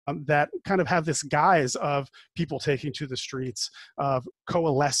that kind of have this guise of people taking to the streets, of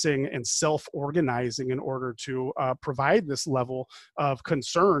coalescing and self-organizing in order to provide this level of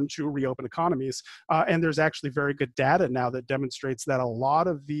concern to reopen economies. And there's actually very good data now that demonstrates that a lot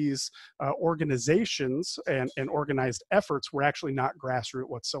of these organizations and organized efforts were actually not grassroots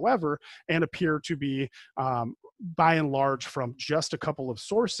whatsoever and appear to be by and large from just a couple of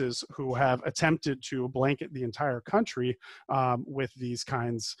sources who have attempted to blanket the entire country with these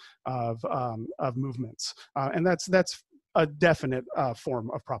kinds of movements. And that's a definite form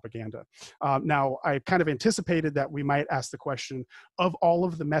of propaganda. Now, I kind of anticipated that we might ask the question, of all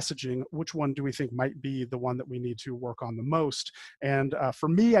of the messaging, which one do we think might be the one that we need to work on the most? And for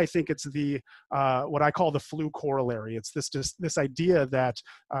me, I think it's the what I call the flu corollary. It's this idea that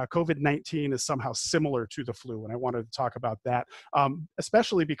COVID-19 is somehow similar to the flu, and I wanted to talk about that,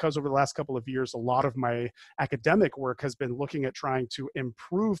 especially because over the last couple of years, a lot of my academic work has been looking at trying to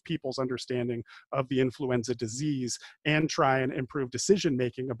improve people's understanding of the influenza disease and try and improve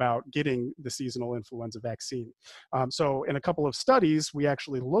decision-making about getting the seasonal influenza vaccine. So in a couple of studies, we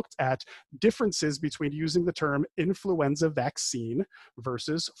actually looked at differences between using the term influenza vaccine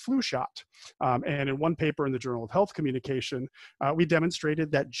versus flu shot. And in one paper in the Journal of Health Communication, we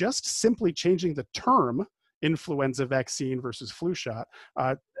demonstrated that just simply changing the term influenza vaccine versus flu shot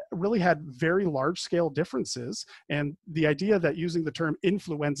really had very large scale differences. And the idea that using the term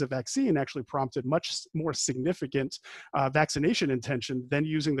influenza vaccine actually prompted much more significant vaccination intention than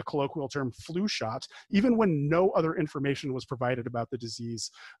using the colloquial term flu shot, even when no other information was provided about the disease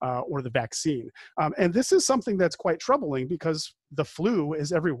or the vaccine. And this is something that's quite troubling because the flu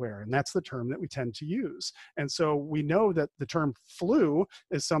is everywhere, and that's the term that we tend to use. And so we know that the term flu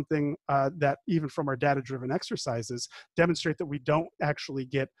is something that even from our data-driven exercises demonstrate that we don't actually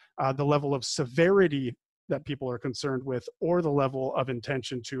get the level of severity that people are concerned with or the level of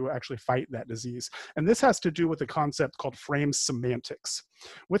intention to actually fight that disease. And this has to do with a concept called frame semantics.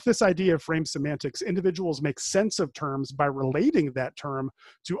 With this idea of frame semantics, individuals make sense of terms by relating that term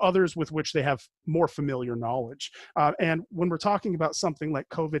to others with which they have more familiar knowledge. And when we're talking about something like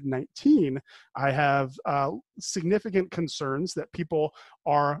COVID-19, I have significant concerns that people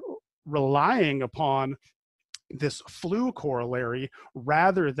are relying upon this flu corollary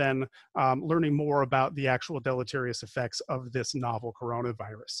rather than learning more about the actual deleterious effects of this novel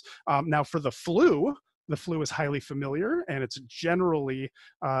coronavirus. Now, for the flu is highly familiar, and it's generally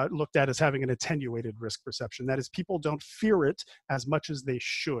looked at as having an attenuated risk perception. That is, people don't fear it as much as they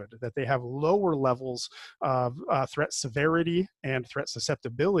should, that they have lower levels of threat severity and threat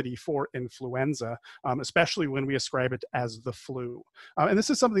susceptibility for influenza, especially when we ascribe it as the flu. And this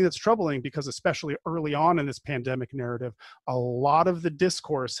is something that's troubling because especially early on in this pandemic narrative, a lot of the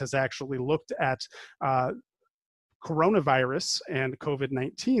discourse has actually looked at coronavirus and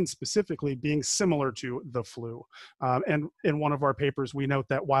COVID-19 specifically being similar to the flu. And in one of our papers, we note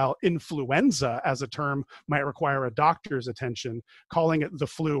that while influenza as a term might require a doctor's attention, calling it the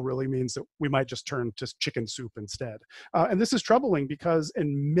flu really means that we might just turn to chicken soup instead. And this is troubling because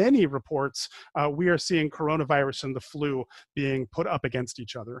in many reports, we are seeing coronavirus and the flu being put up against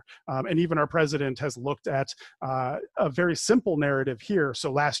each other. And even our president has looked at a very simple narrative here.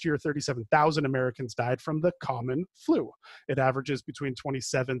 So last year, 37,000 Americans died from the common flu. It averages between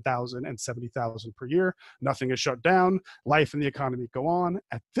 27,000 and 70,000 per year. Nothing is shut down. Life and the economy go on.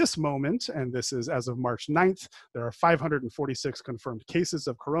 At this moment, and this is as of March 9th, there are 546 confirmed cases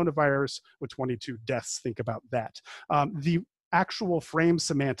of coronavirus with 22 deaths. Think about that. The actual frame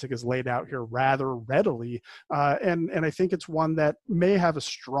semantic is laid out here rather readily. And I think it's one that may have a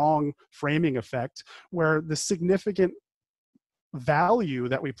strong framing effect where the significant value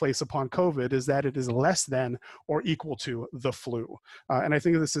that we place upon COVID is that it is less than or equal to the flu. And I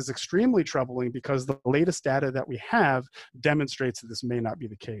think this is extremely troubling because the latest data that we have demonstrates that this may not be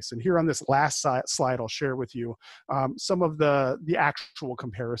the case. And here on this last slide, I'll share with you some of the actual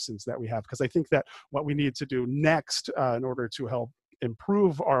comparisons that we have, because I think that what we need to do next in order to help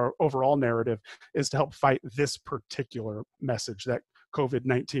improve our overall narrative is to help fight this particular message that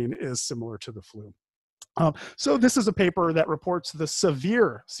COVID-19 is similar to the flu. So this is a paper that reports the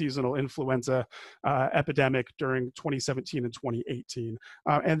severe seasonal influenza epidemic during 2017 and 2018.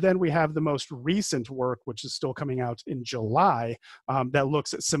 And then we have the most recent work, which is still coming out in July, that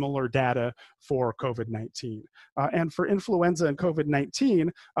looks at similar data for COVID-19. And for influenza and COVID-19,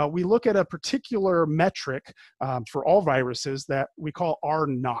 we look at a particular metric for all viruses that we call R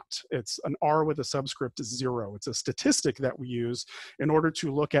naught. It's an R with a subscript 0. It's a statistic that we use in order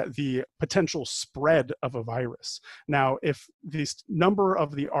to look at the potential spread of a virus. Now, if the number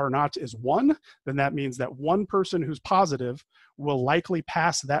of the R naught is 1, then that means that one person who's positive will likely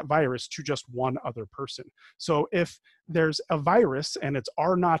pass that virus to just one other person. So if there's a virus and its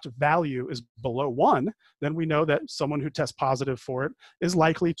R naught value is below 1, then we know that someone who tests positive for it is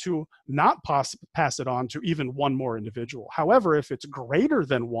likely to not pass it on to even one more individual. However, if it's greater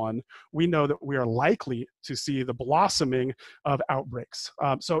than 1, we know that we are likely to see the blossoming of outbreaks.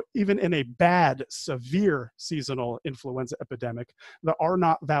 So even in a bad, severe seasonal influenza epidemic, the R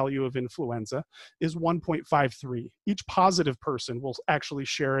naught value of influenza is 1.53. Each positive person will actually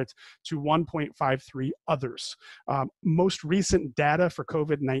share it to 1.53 others. Most recent data for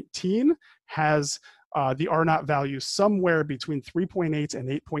COVID-19 has the R naught value somewhere between 3.8 and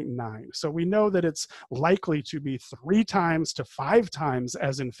 8.9. So we know that it's likely to be 3 times to 5 times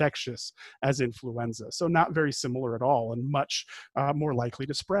as infectious as influenza. So not very similar at all and much more likely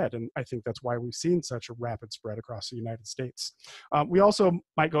to spread. And I think that's why we've seen such a rapid spread across the United States. We also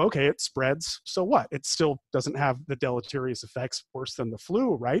might go, okay, it spreads, so what? It still doesn't have the deleterious effects worse than the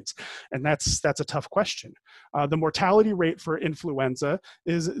flu, right? And that's a tough question. The mortality rate for influenza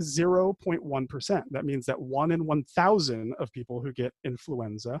is 0.1%. That means that 1 in 1,000 of people who get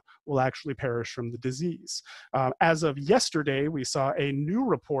influenza will actually perish from the disease. As of yesterday, we saw a new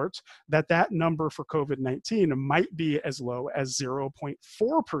report that that number for COVID-19 might be as low as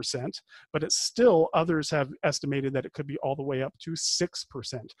 0.4%, but it's still, others have estimated that it could be all the way up to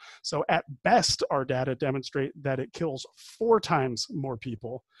 6%. So at best, our data demonstrate that it kills 4 times more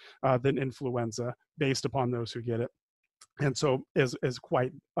people than influenza based upon those who get it. And so is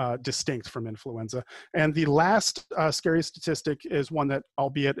quite distinct from influenza. And the last scary statistic is one that,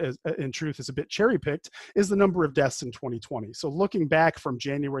 albeit in truth is a bit cherry-picked, is the number of deaths in 2020. So looking back from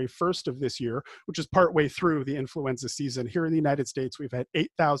January 1st of this year, which is partway through the influenza season, here in the United States, we've had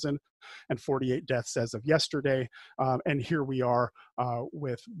 8,048 deaths as of yesterday. And here we are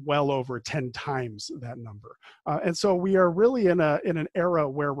with well over 10 times that number. And so we are really in an era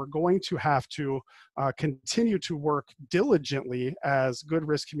where we're going to have to continue to work diligently as good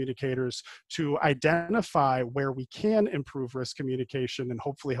risk communicators to identify where we can improve risk communication and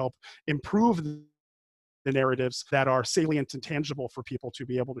hopefully help improve the narratives that are salient and tangible for people to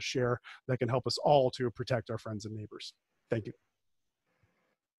be able to share that can help us all to protect our friends and neighbors. Thank you.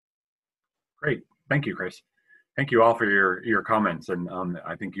 Great. Thank you, Chris. Thank you all for your comments. And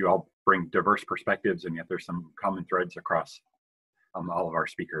I think you all bring diverse perspectives, and yet there's some common threads across all of our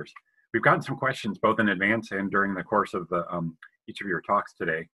speakers. We've gotten some questions both in advance and during the course of each of your talks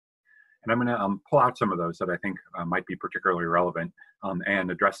today. And I'm going to pull out some of those that I think might be particularly relevant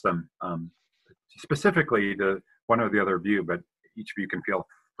and address them specifically to one or the other view, but each of you can feel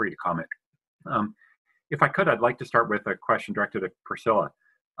free to comment. If I could, I'd like to start with a question directed at Priscilla.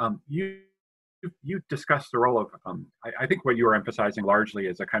 You you discussed the role of, I think what you were emphasizing largely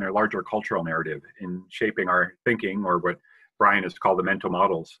is a kind of larger cultural narrative in shaping our thinking, or what Brian has called the mental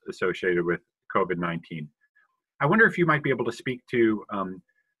models associated with COVID-19. I wonder if you might be able to speak to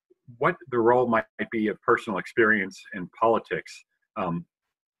what the role might be of personal experience in politics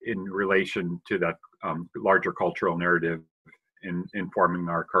in relation to that larger cultural narrative in informing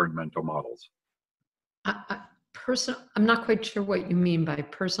our current mental models. I'm not quite sure what you mean by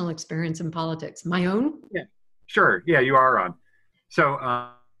personal experience in politics. My own? Yeah, sure. Yeah, you are on. So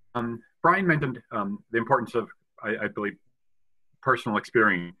Brian mentioned the importance of, I believe, personal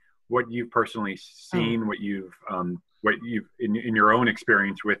experience. What you've personally seen, what you've in your own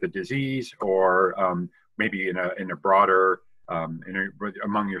experience with the disease, or maybe in a broader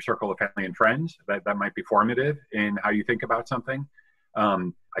among your circle of family and friends, that might be formative in how you think about something.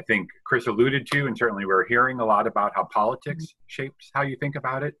 I think Chris alluded to, and certainly we're hearing a lot about how politics shapes how you think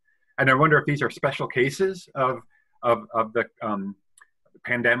about it. And I wonder if these are special cases of the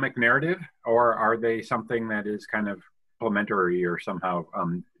pandemic narrative, or are they something that is kind of complementary or somehow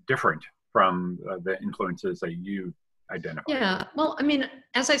different from the influences that you identify? Yeah, well, I mean,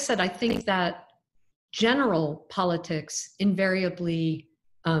 as I said, I think that general politics invariably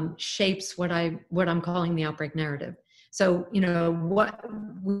shapes what I'm calling the outbreak narrative. So, what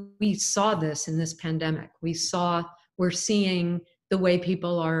we saw this in this pandemic, we're seeing the way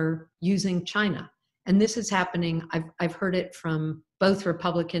people are using China. And this is happening, I've heard it from both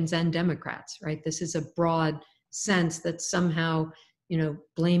Republicans and Democrats, right? This is a broad sense that somehow,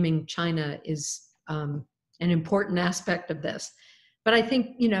 blaming China is an important aspect of this. But I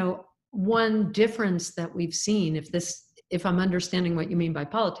think, one difference that we've seen, if I'm understanding what you mean by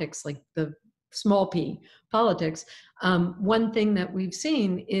politics, like the small p politics, one thing that we've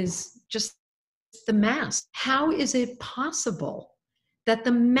seen is just the mask. How is it possible that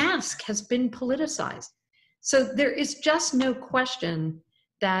the mask has been politicized? So there is just no question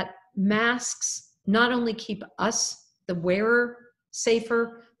that masks not only keep us, the wearer,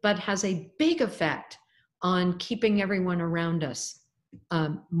 safer, but has a big effect on keeping everyone around us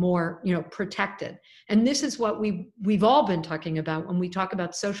more, protected. And this is what we've all been talking about when we talk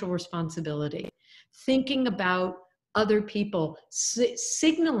about social responsibility, thinking about other people,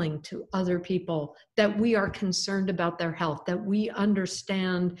 signaling to other people that we are concerned about their health, that we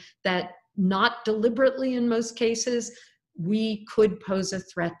understand that not deliberately in most cases, we could pose a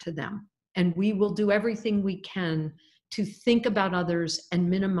threat to them. And we will do everything we can to think about others and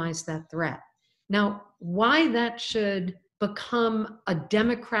minimize that threat. Now, why that should become a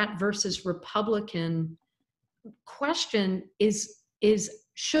Democrat versus Republican question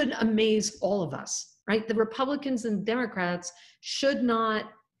should amaze all of us, right? The Republicans and Democrats should not,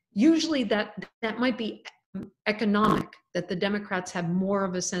 usually that might be economic, that the Democrats have more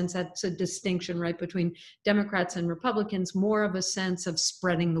of a sense, that's a distinction, right, between Democrats and Republicans, more of a sense of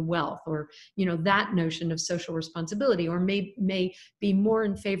spreading the wealth, or, that notion of social responsibility, or may be more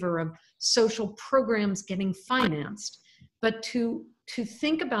in favor of social programs getting financed. But to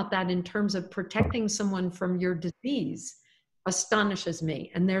think about that in terms of protecting someone from your disease astonishes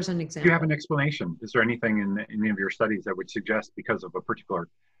me. And there's an example. Do you have an explanation? Is there anything in any of your studies that would suggest, because of a particular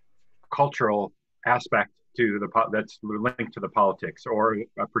cultural aspect that's linked to the politics, or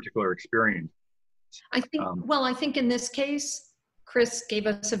a particular experience? I think in this case, Chris gave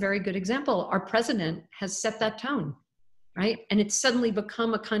us a very good example. Our president has set that tone, right? And it's suddenly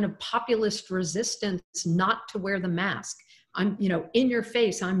become a kind of populist resistance not to wear the mask. I'm, in your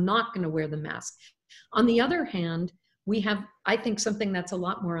face, I'm not going to wear the mask. On the other hand, we have, I think, something that's a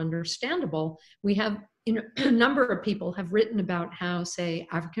lot more understandable. We have, a number of people have written about how, say,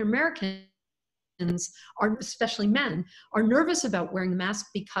 African Americans are, especially men, are nervous about wearing the mask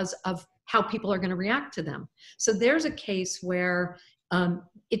because of how people are going to react to them. So there's a case where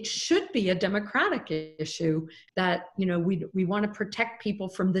it should be a democratic issue that, we want to protect people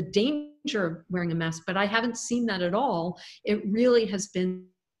from the danger of wearing a mask, but I haven't seen that at all. It really has been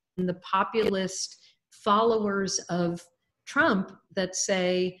the populist followers of Trump that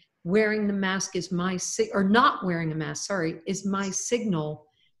say wearing the mask is or not wearing a mask, is my signal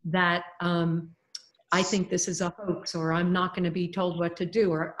that I think this is a hoax, or I'm not going to be told what to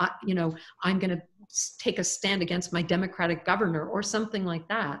do, or I'm going to take a stand against my Democratic governor, or something like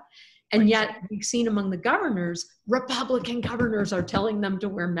that. And yet we've seen among the governors, Republican governors are telling them to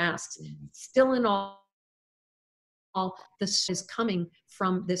wear masks. Still in all this is coming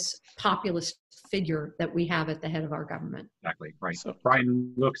from this populist figure that we have at the head of our government. Exactly, right. So,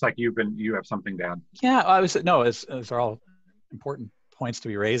 Brian, looks like you have something to add. Yeah, those are all important points to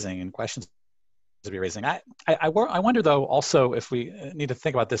be raising and questions to be raising. I wonder though also if we need to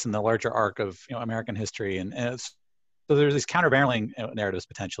think about this in the larger arc of American history, and so there's these countervailing narratives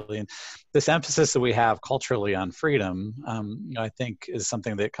potentially, and this emphasis that we have culturally on freedom, I think is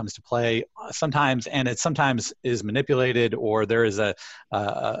something that comes to play sometimes, and it sometimes is manipulated, or there is a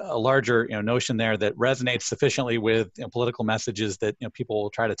larger notion there that resonates sufficiently with political messages that people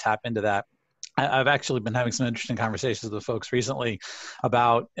will try to tap into that. I've actually been having some interesting conversations with folks recently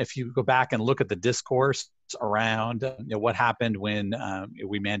about, if you go back and look at the discourse around what happened when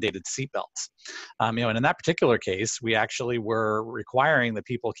we mandated seatbelts. And in that particular case, we actually were requiring that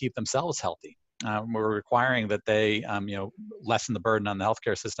people keep themselves healthy. We're requiring that they, lessen the burden on the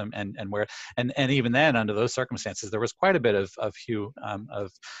healthcare system, and even then, under those circumstances, there was quite a bit of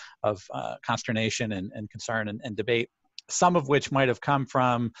consternation and concern and debate. Some of which might have come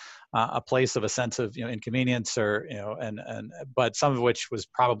from a place of a sense of inconvenience, or but some of which was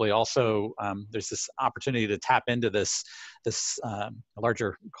probably also there's this opportunity to tap into this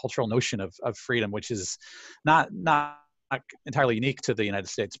larger cultural notion of freedom, which is not entirely unique to the United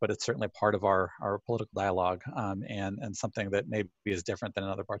States, but it's certainly a part of our political dialogue, and something that maybe is different than in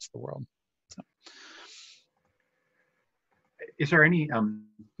other parts of the world. So. Is there any,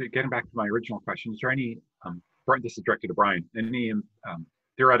 getting back to my original question, is there any, this is directed to Brian, any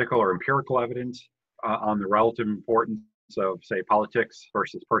theoretical or empirical evidence on the relative importance of, say, politics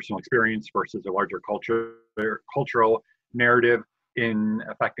versus personal experience versus a larger cultural narrative in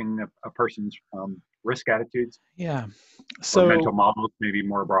affecting a person's risk attitudes? Yeah. So or mental models, maybe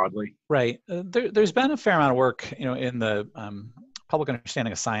more broadly. Right. There's been a fair amount of work, in the public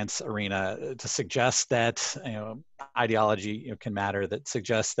understanding of science arena to suggest that ideology can matter. That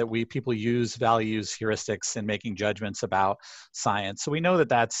suggests that people use values, heuristics in making judgments about science. So we know that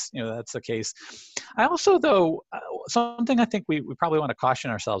that's the case. I also, though, something I think we probably want to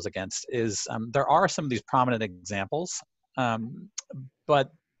caution ourselves against is there are some of these prominent examples,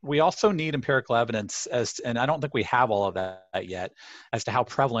 but we also need empirical evidence and I don't think we have all of that yet, as to how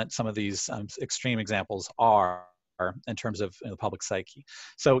prevalent some of these extreme examples are in terms of the public psyche.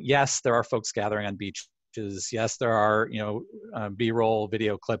 So yes, there are folks gathering on beaches. Yes, there are B-roll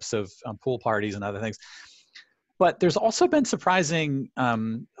video clips of pool parties and other things. But there's also been surprisingly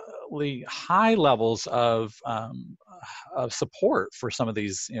high levels of support for some of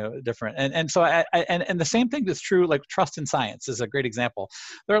these different, and so and the same thing is true, like trust in science is a great example.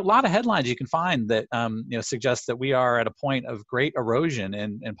 There are a lot of headlines you can find that suggest that we are at a point of great erosion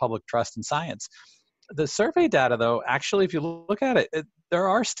in public trust in science. The survey data, though, actually, if you look at it,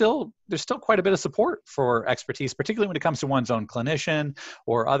 there's still quite a bit of support for expertise, particularly when it comes to one's own clinician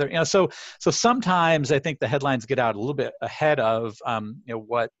or other. So sometimes I think the headlines get out a little bit ahead of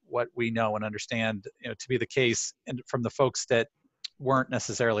what we know and understand to be the case, and from the folks that weren't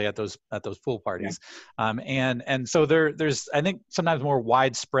necessarily at those pool parties. Yeah. And so there's I think sometimes more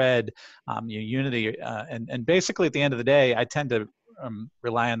widespread unity, and basically at the end of the day, I tend to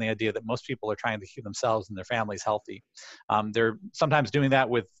rely on the idea that most people are trying to keep themselves and their families healthy. They're sometimes doing that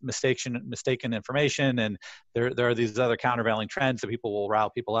with mistaken information, and there are these other countervailing trends that people will rile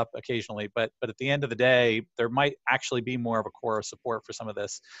people up occasionally. But at the end of the day, there might actually be more of a core of support for some of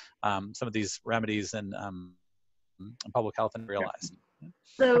this, some of these remedies and public health and realized.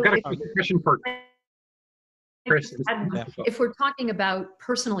 So I've got a question for Chris. If we're talking about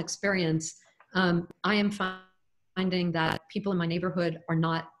personal experience, I am finding that people in my neighborhood are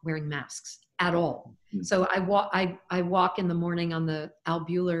not wearing masks at all. Mm-hmm. So I walk in the morning on the Al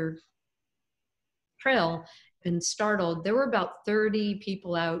Bueller Trail, and startled. There were about 30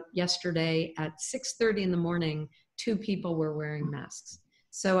 people out yesterday at 6:30 in the morning. 2 people were wearing masks.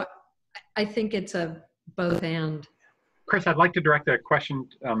 So I think it's a both and. Chris, I'd like to direct a question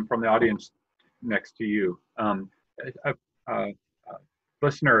from the audience next to you. A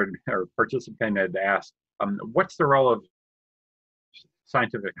listener or participant had asked, what's the role of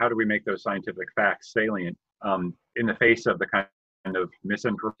scientific, how do we make those scientific facts salient in the face of the kind of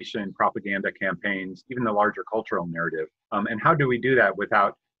misinformation, propaganda campaigns, even the larger cultural narrative? And how do we do that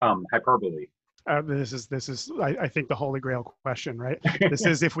without hyperbole? This is I think the holy grail question, right? This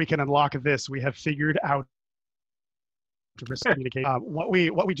is, if we can unlock this, we have figured out to communicate. What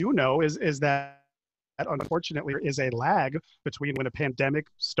we do know is that unfortunately there is a lag between when a pandemic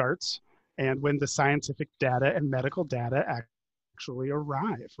starts and when the scientific data and medical data actually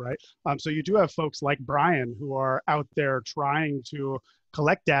arrive, right? So you do have folks like Brian who are out there trying to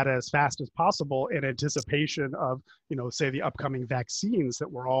collect data as fast as possible in anticipation of, say the upcoming vaccines that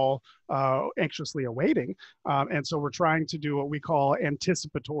we're all anxiously awaiting. And so we're trying to do what we call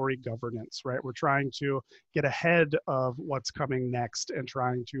anticipatory governance, right? We're trying to get ahead of what's coming next and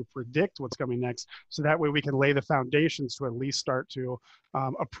trying to predict what's coming next. So that way we can lay the foundations to at least start to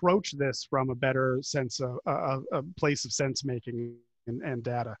approach this from a better sense of a place of sense making and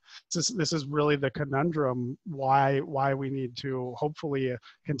data. This is really the conundrum why we need to hopefully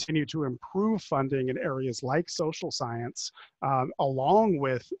continue to improve funding in areas like social science, along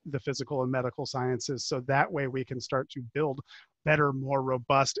with the physical and medical sciences, so that way we can start to build better, more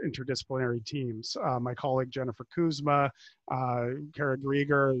robust interdisciplinary teams. My colleague Jennifer Kuzma, Kara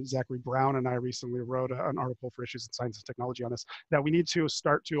Grieger, Zachary Brown, and I recently wrote an article for Issues in Science and Technology on this, that we need to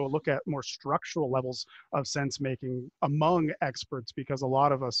start to look at more structural levels of sense making among experts, because a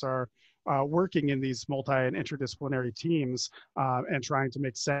lot of us are working in these multi and interdisciplinary teams and trying to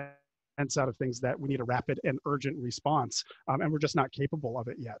make sense out of things that we need a rapid and urgent response, and we're just not capable of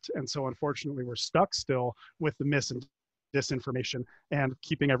it yet. And so unfortunately we're stuck still with the disinformation and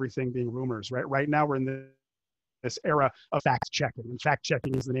keeping everything being rumors. Right now we're in this era of fact checking, and fact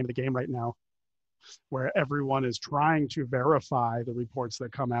checking is the name of the game right now, where everyone is trying to verify the reports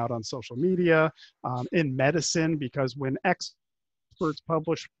that come out on social media, in medicine, because when experts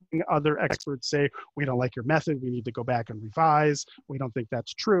publish, other experts say, we don't like your method, we need to go back and revise, we don't think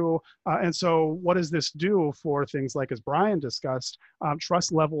that's true. And so what does this do for things like, as Brian discussed,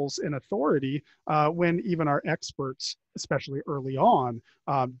 trust levels in authority, when even our experts, especially early on,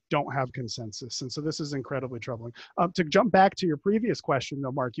 don't have consensus? And so this is incredibly troubling. To jump back to your previous question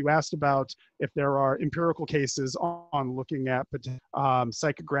though, Mark, you asked about if there are empirical cases on looking at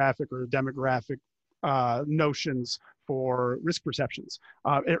psychographic or demographic notions for risk perceptions.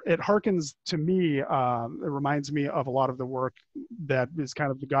 It harkens to me, it reminds me of a lot of the work that is kind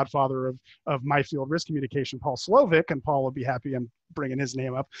of the godfather of my field, risk communication, Paul Slovic, and Paul will be happy I'm bringing his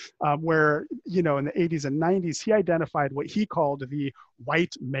name up, where, in the 80s and 90s, he identified what he called the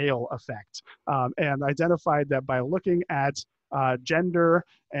white male effect, and identified that by looking at gender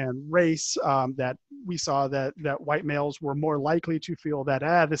and race, that we saw that white males were more likely to feel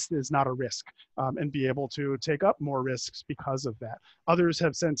that this is not a risk, and be able to take up more risks because of that. Others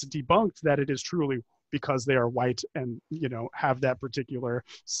have since debunked that it is truly because they are white and have that particular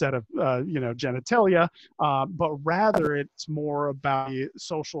set of genitalia, but rather it's more about the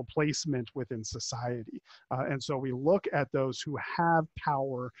social placement within society. And so we look at those who have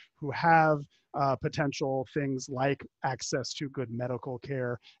power, who have potential things like access to good medical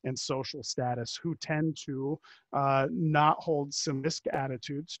care and social status, who tend to not hold some risk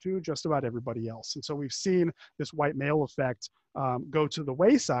attitudes to just about everybody else. And so we've seen this white male effect go to the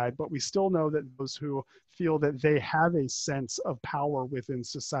wayside, but we still know that those who feel that they have a sense of power within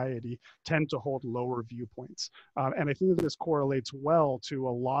society tend to hold lower viewpoints. And I think that this correlates well to a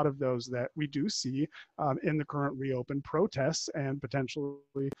lot of those that we do see in the current reopened protests and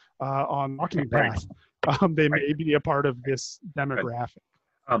potentially on walking path. They may be a part of this demographic.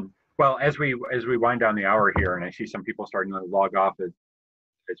 Well, as we wind down the hour here, and I see some people starting to log off as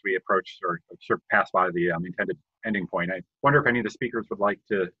we approach or sort of pass by the intended ending point, I wonder if any of the speakers would like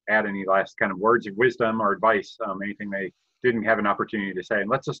to add any last kind of words of wisdom or advice, anything they didn't have an opportunity to say. And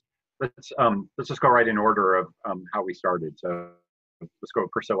let's just go right in order of how we started. So let's go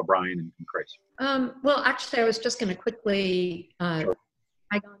with Priscilla, Brian, and Chris. Well, actually, I was just going to quickly Sure.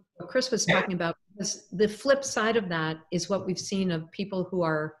 what Chris was talking about, because the flip side of that is what we've seen of people who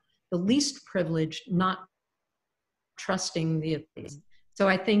are the least privileged not trusting the authorities. So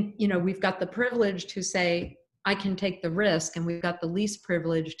I think, we've got the privileged who say, I can take the risk, and we've got the least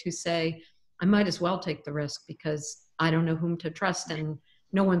privileged who say, I might as well take the risk because I don't know whom to trust and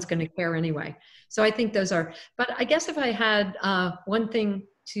no one's going to care anyway. So I think those are, but I guess if I had one thing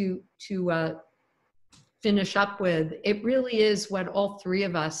to finish up with, it really is what all three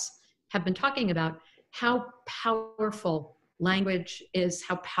of us have been talking about, how powerful language is,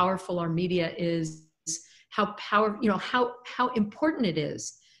 how powerful our media is, how important it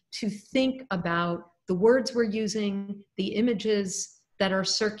is to think about the words we're using, the images that are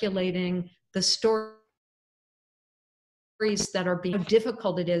circulating, the stories that are being, how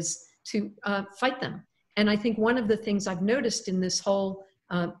difficult it is to fight them. And I think one of the things I've noticed in this whole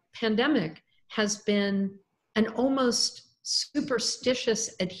pandemic has been an almost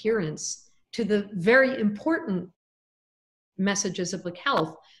superstitious adherence to the very important messages of public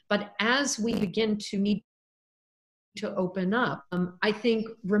health. But as we begin to need to open up, I think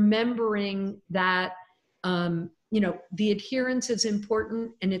remembering that the adherence is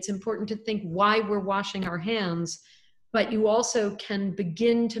important, and it's important to think why we're washing our hands, but you also can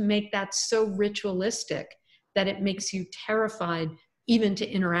begin to make that so ritualistic that it makes you terrified even to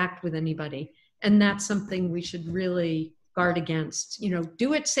interact with anybody. And that's something we should really guard against.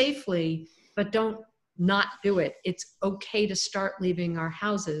 Do it safely, but don't not do it. It's okay to start leaving our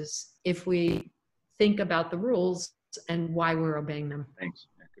houses if we think about the rules and why we're obeying them. Thanks.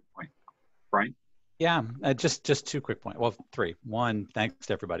 Yeah, good point. Brian? Yeah, just 2 quick points. Well, 3. One, thanks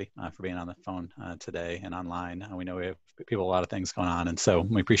to everybody for being on the phone today and online. We know we have people, a lot of things going on, and so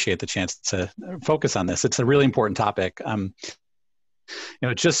we appreciate the chance to focus on this. It's a really important topic.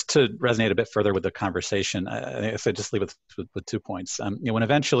 Just to resonate a bit further with the conversation, if I just leave it with 2 points. When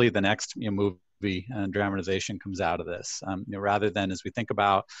eventually the next movie and dramatization comes out of this, rather than as we think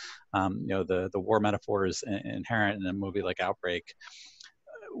about, the war metaphors inherent in a movie like Outbreak,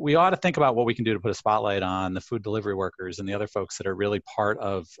 we ought to think about what we can do to put a spotlight on the food delivery workers and the other folks that are really part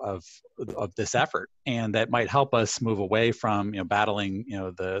of this effort, and that might help us move away from battling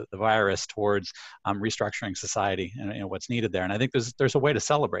the virus towards restructuring society and what's needed there. And I think there's a way to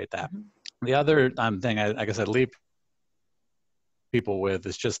celebrate that. The other thing I guess I'd leave people with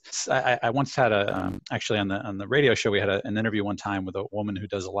is just I once had actually on the radio show, we had an interview one time with a woman who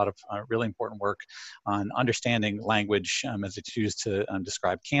does a lot of really important work on understanding language as it's used to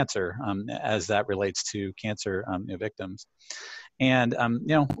describe cancer as that relates to cancer victims. And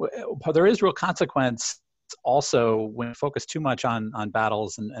there is real consequence also when we focus too much on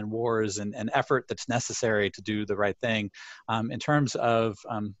battles and wars and effort that's necessary to do the right thing in terms of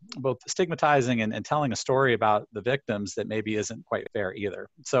both stigmatizing and telling a story about the victims that maybe isn't quite fair either.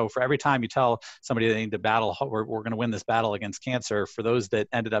 So for every time you tell somebody they need to battle, we're going to win this battle against cancer, for those that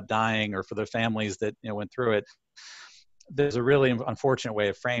ended up dying or for their families that went through it, there's a really unfortunate way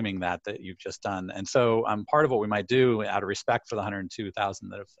of framing that you've just done. And so part of what we might do out of respect for the 102,000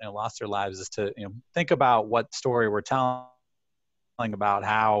 that have lost their lives is to think about what story we're telling about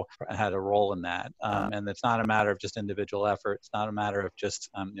how it had a role in that. And it's not a matter of just individual effort. It's not a matter of just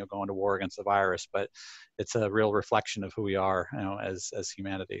going to war against the virus, but it's a real reflection of who we are as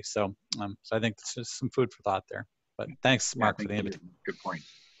humanity. So I think it's just some food for thought there. But thanks, Mark, for the invitation. Good point.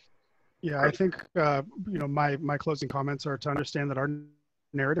 Yeah, I think my closing comments are to understand that our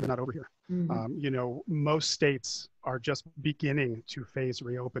narrative is not over here. Most states are just beginning to phase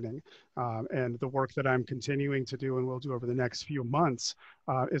reopening, and the work that I'm continuing to do and will do over the next few months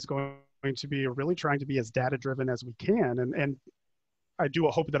is going to be really trying to be as data driven as we can, and I do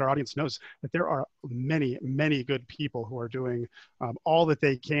hope that our audience knows that there are many, many good people who are doing all that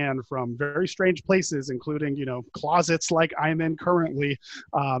they can from very strange places, including, closets like I'm in currently,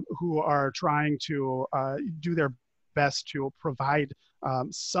 who are trying to do their best to provide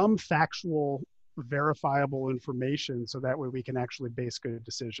some factual, verifiable information so that way we can actually base good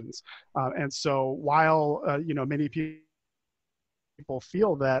decisions. And so while, many people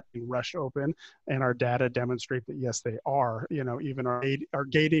feel that being rushed open, and our data demonstrate that yes they are, even our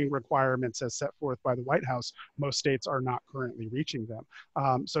gating requirements as set forth by the White House, most states are not currently reaching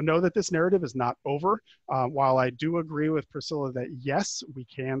them. So know that this narrative is not over. While I do agree with Priscilla that yes, we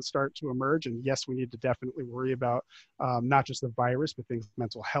can start to emerge, and yes, we need to definitely worry about not just the virus but things like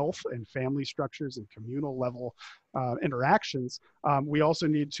mental health and family structures and communal level interactions, we also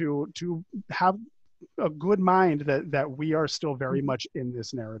need to have a good mind that we are still very much in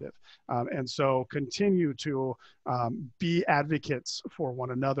this narrative. And so continue to be advocates for one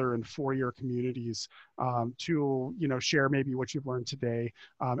another and for your communities, to, share maybe what you've learned today,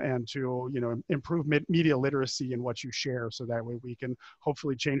 and to, improve media literacy in what you share, so that way we can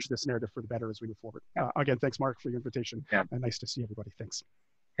hopefully change this narrative for the better as we move forward. Again, thanks, Mark, for your invitation. And nice to see everybody. Thanks.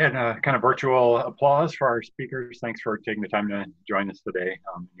 And kind of virtual applause for our speakers. Thanks for taking the time to join us today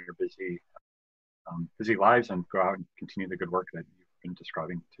in your busy lives, and go out and continue the good work that you've been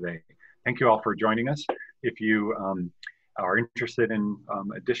describing today. Thank you all for joining us. If you are interested in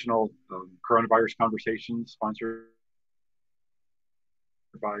additional coronavirus conversations sponsored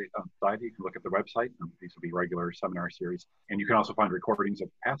by Society, you can look at the website. These will be regular seminar series, and you can also find recordings of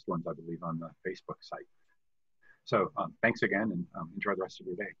past ones, I believe, on the Facebook site. So thanks again, and enjoy the rest of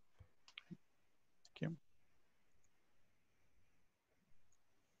your day. Thank you.